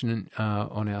information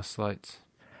on our slates.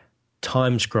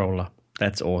 Time Scroller,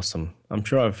 that's awesome. I'm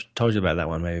sure I've told you about that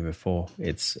one maybe before.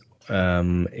 It's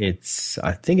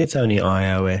I think it's only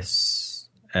iOS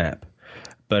app,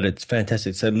 but it's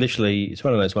fantastic. So literally, it's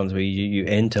one of those ones where you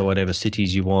enter whatever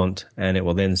cities you want, and it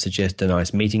will then suggest a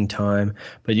nice meeting time.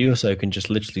 But you also can just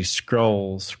literally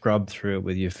scrub through it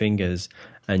with your fingers,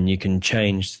 and you can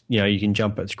change. You can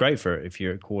jump. It's great for if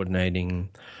you're coordinating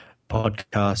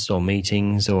podcasts or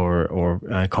meetings or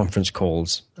conference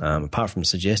calls. Apart from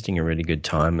suggesting a really good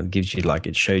time, it gives you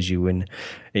it shows you when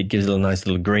it gives nice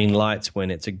little green lights when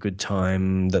it's a good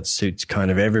time that suits kind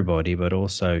of everybody. But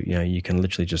also, you can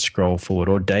literally just scroll forward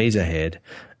or days ahead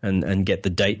and get the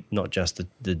date, not just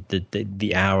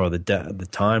the hour or the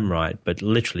time right, but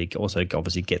literally also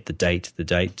obviously get the date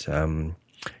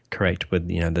correct with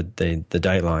the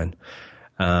dateline.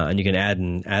 And you can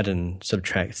add and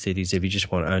subtract cities if you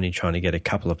just want only trying to get a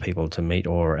couple of people to meet,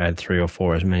 or add 3 or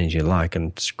 4, as many as you like,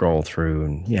 and scroll through.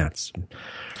 And it's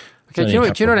okay. Do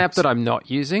you know an app that I'm not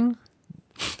using?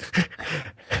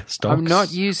 Stocks? I'm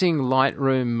not using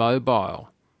Lightroom Mobile.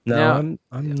 No, now,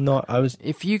 I'm not.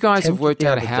 If you guys have worked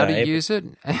out how to use it,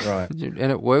 right,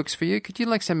 and it works for you, could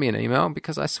you send me an email?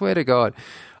 Because I swear to God,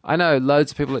 I know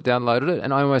loads of people that downloaded it,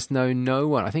 and I almost know no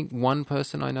one. I think one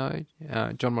person I know,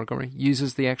 John Montgomery,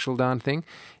 uses the actual darn thing.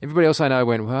 Everybody else I know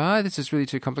went, well, this is really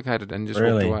too complicated, and just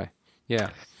walked away.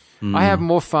 Yeah. I have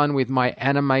more fun with my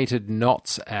animated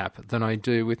knots app than I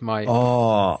do with my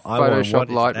Photoshop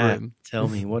Lightroom. Tell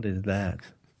me, what is that?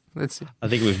 Let's I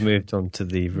think we've moved on to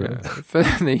the for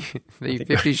the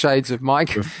 50 Shades of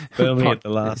Mike. We're firmly at the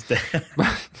last day.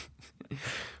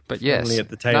 But yes, at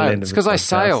the tail end it's of because the I podcast,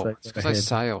 sail. so It's because I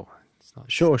sail. It's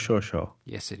not, Sure.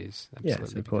 Yes, it is. Yes,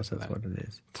 Absolutely, of course, that's what it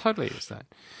is. Totally is that.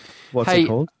 What's it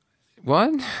called?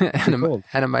 What? Called?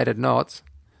 Animated knots.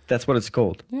 That's what it's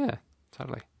called. Yeah,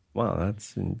 totally. Wow,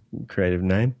 that's a creative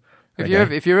name.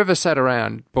 If you're ever sat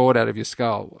around bored out of your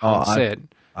skull on set,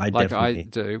 I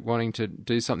do, wanting to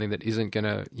do something that isn't going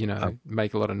to,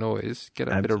 make a lot of noise, get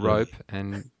a bit of rope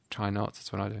and tie knots.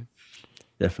 That's what I do.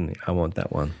 Definitely. I want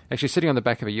that one. Actually, sitting on the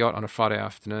back of a yacht on a Friday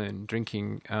afternoon,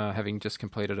 drinking, having just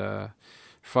completed a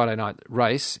Friday night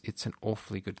race, it's an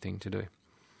awfully good thing to do.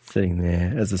 Sitting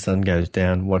there as the sun goes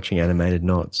down, watching animated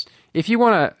knots. If you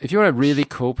want a really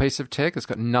cool piece of tech that's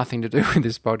got nothing to do with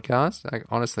this podcast,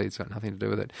 honestly, it's got nothing to do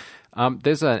with it.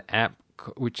 There's an app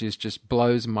which just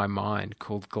blows my mind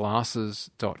called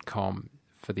glasses.com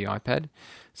for the iPad.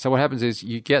 So what happens is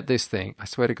you get this thing. I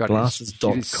swear to God,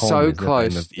 glasses.com it is so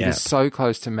close. It is so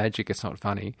close to magic. It's not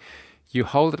funny. You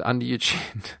hold it under your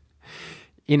chin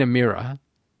in a mirror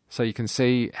so you can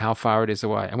see how far it is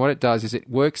away. And what it does is it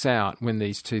works out when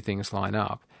these two things line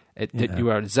up that you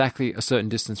are exactly a certain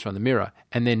distance from the mirror.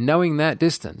 And then knowing that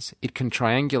distance, it can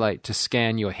triangulate to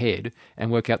scan your head and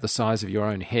work out the size of your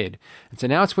own head. And so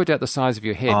now it's worked out the size of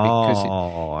your head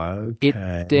because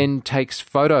it then takes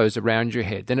photos around your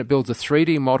head. Then it builds a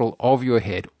 3D model of your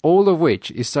head, all of which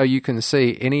is so you can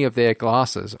see any of their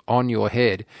glasses on your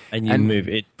head. And you move.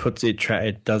 It puts it.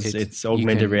 It's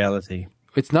augmented reality.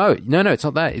 It's no, it's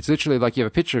not that. It's literally like you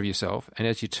have a picture of yourself, and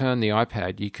as you turn the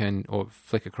iPad, or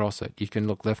flick across it, you can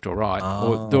look left or right,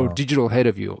 or the digital head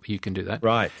of you can do that.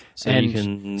 Right. So you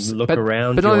can look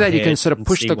around. But not only that, you can sort of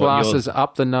push the glasses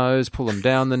up the nose, pull them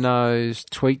down the nose,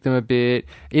 tweak them a bit.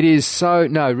 It is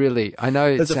really. I know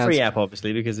it's a free app,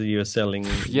 obviously, because you're selling.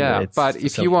 Yeah, but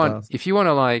if you want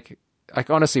to like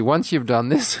honestly, once you've done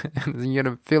this, you're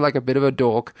going to feel like a bit of a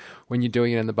dork when you're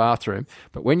doing it in the bathroom.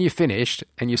 But when you're finished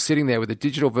and you're sitting there with a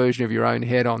digital version of your own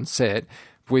head on set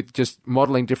with just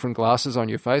modeling different glasses on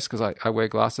your face, because I wear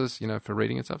glasses, for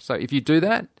reading and stuff. So if you do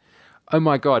that, oh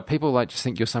my God, people just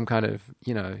think you're some kind of,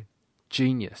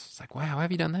 genius. It's like, wow, how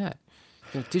have you done that?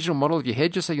 You have a digital model of your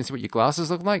head just so you can see what your glasses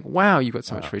look like? Wow, you've got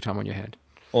so much free time on your head.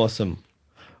 Awesome.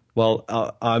 Well,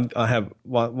 I have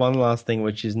one last thing,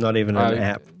 which is not even an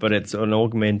app, but it's an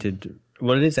augmented.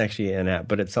 Well, it is actually an app,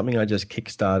 but it's something I just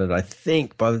kickstarted. I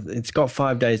think, but it's got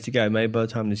 5 days to go. Maybe by the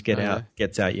time this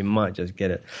gets out, you might just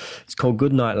get it. It's called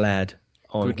Goodnight Lad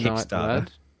on Kickstarter.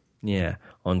 Yeah,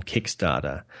 on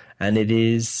Kickstarter, and it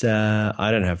is.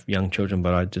 I don't have young children,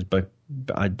 but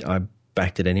I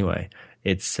backed it anyway.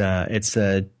 It's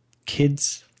a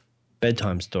kid's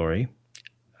bedtime story,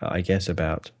 I guess,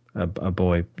 about a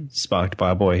boy sparked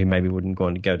by a boy who maybe wouldn't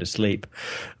want to go to sleep.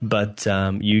 But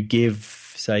you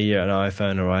give, say, an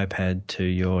iPhone or iPad to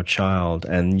your child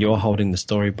and you're holding the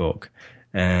storybook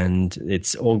and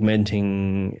it's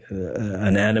augmenting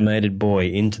an animated boy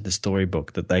into the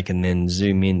storybook that they can then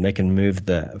zoom in. They can move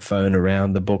the phone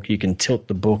around the book. You can tilt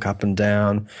the book up and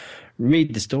down.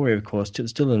 Read the story, of course. It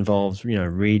still involves,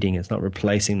 reading. It's not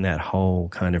replacing that whole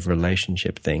kind of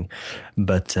relationship thing,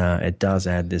 but it does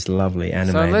add this lovely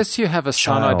animated. So, unless you have a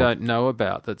son I don't know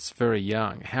about that's very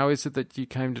young, how is it that you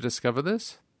came to discover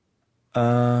this?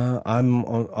 I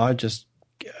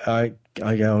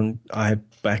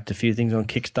backed a few things on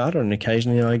Kickstarter, and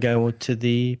occasionally I go to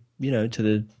the to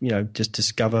the, just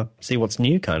discover, see what's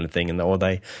new kind of thing. Or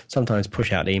they sometimes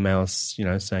push out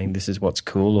emails, saying this is what's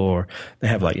cool, or they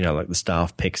have like the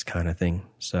staff picks kind of thing.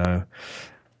 So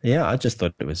yeah, I just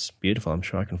thought it was beautiful. I'm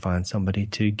sure I can find somebody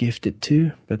to gift it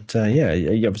to. But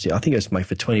obviously I think it's like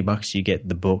for $20 you get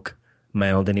the book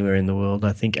mailed anywhere in the world,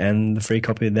 I think, and the free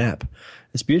copy of the app.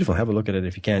 It's beautiful. Have a look at it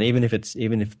if you can. Even if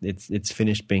it's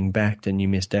finished being backed and you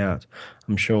missed out,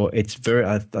 I'm sure it's very.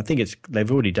 I think they've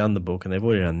already done the book and they've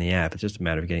already done the app. It's just a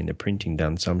matter of getting the printing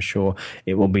done. So I'm sure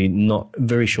it will be not a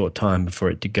very short time before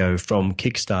it to go from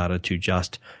Kickstarter to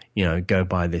just go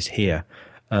buy this here.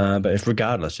 But if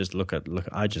regardless, just look.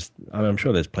 I'm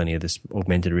sure there's plenty of this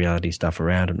augmented reality stuff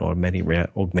around and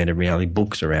augmented reality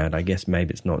books around. I guess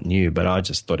maybe it's not new, but I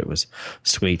just thought it was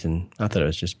sweet, and I thought it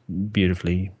was just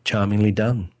beautifully, charmingly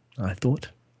done, I thought.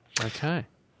 Okay.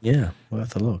 Yeah,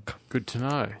 worth a look. Good to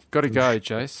know. Got to go,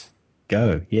 Jace.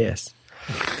 Go, yes.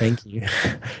 Thank you.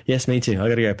 Yes, me too. I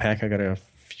got to go pack. I got to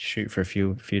shoot for a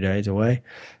few days away.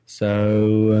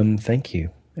 So thank you,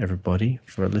 everybody,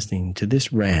 for listening to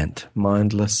this rant.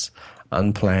 Mindless,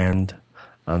 unplanned,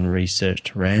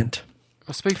 unresearched rant.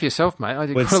 Well, speak for yourself, mate. I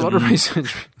did quite a lot of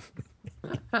research.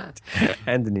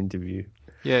 And an interview.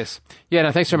 Yes. Yeah,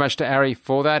 no, thanks very much to ARRI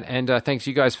for that. And thanks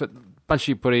you guys for a bunch of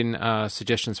you put in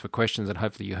suggestions for questions, and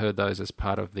hopefully you heard those as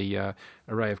part of the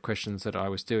array of questions that I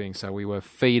was doing. So we were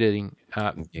feeding,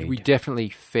 we definitely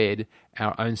fed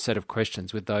our own set of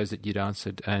questions with those that you'd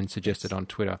answered and suggested on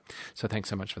Twitter. So thanks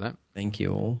so much for that. Thank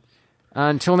you all.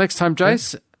 Until next time,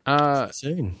 Jace. See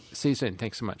you soon. See you soon.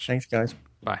 Thanks so much. Thanks, guys.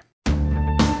 Bye.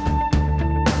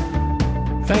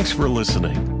 Thanks for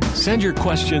listening. Send your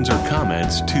questions or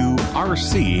comments to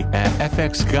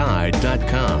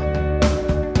rc@fxguide.com.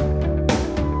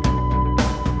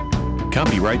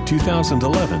 Copyright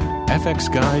 2011, FX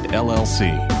Guide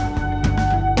LLC.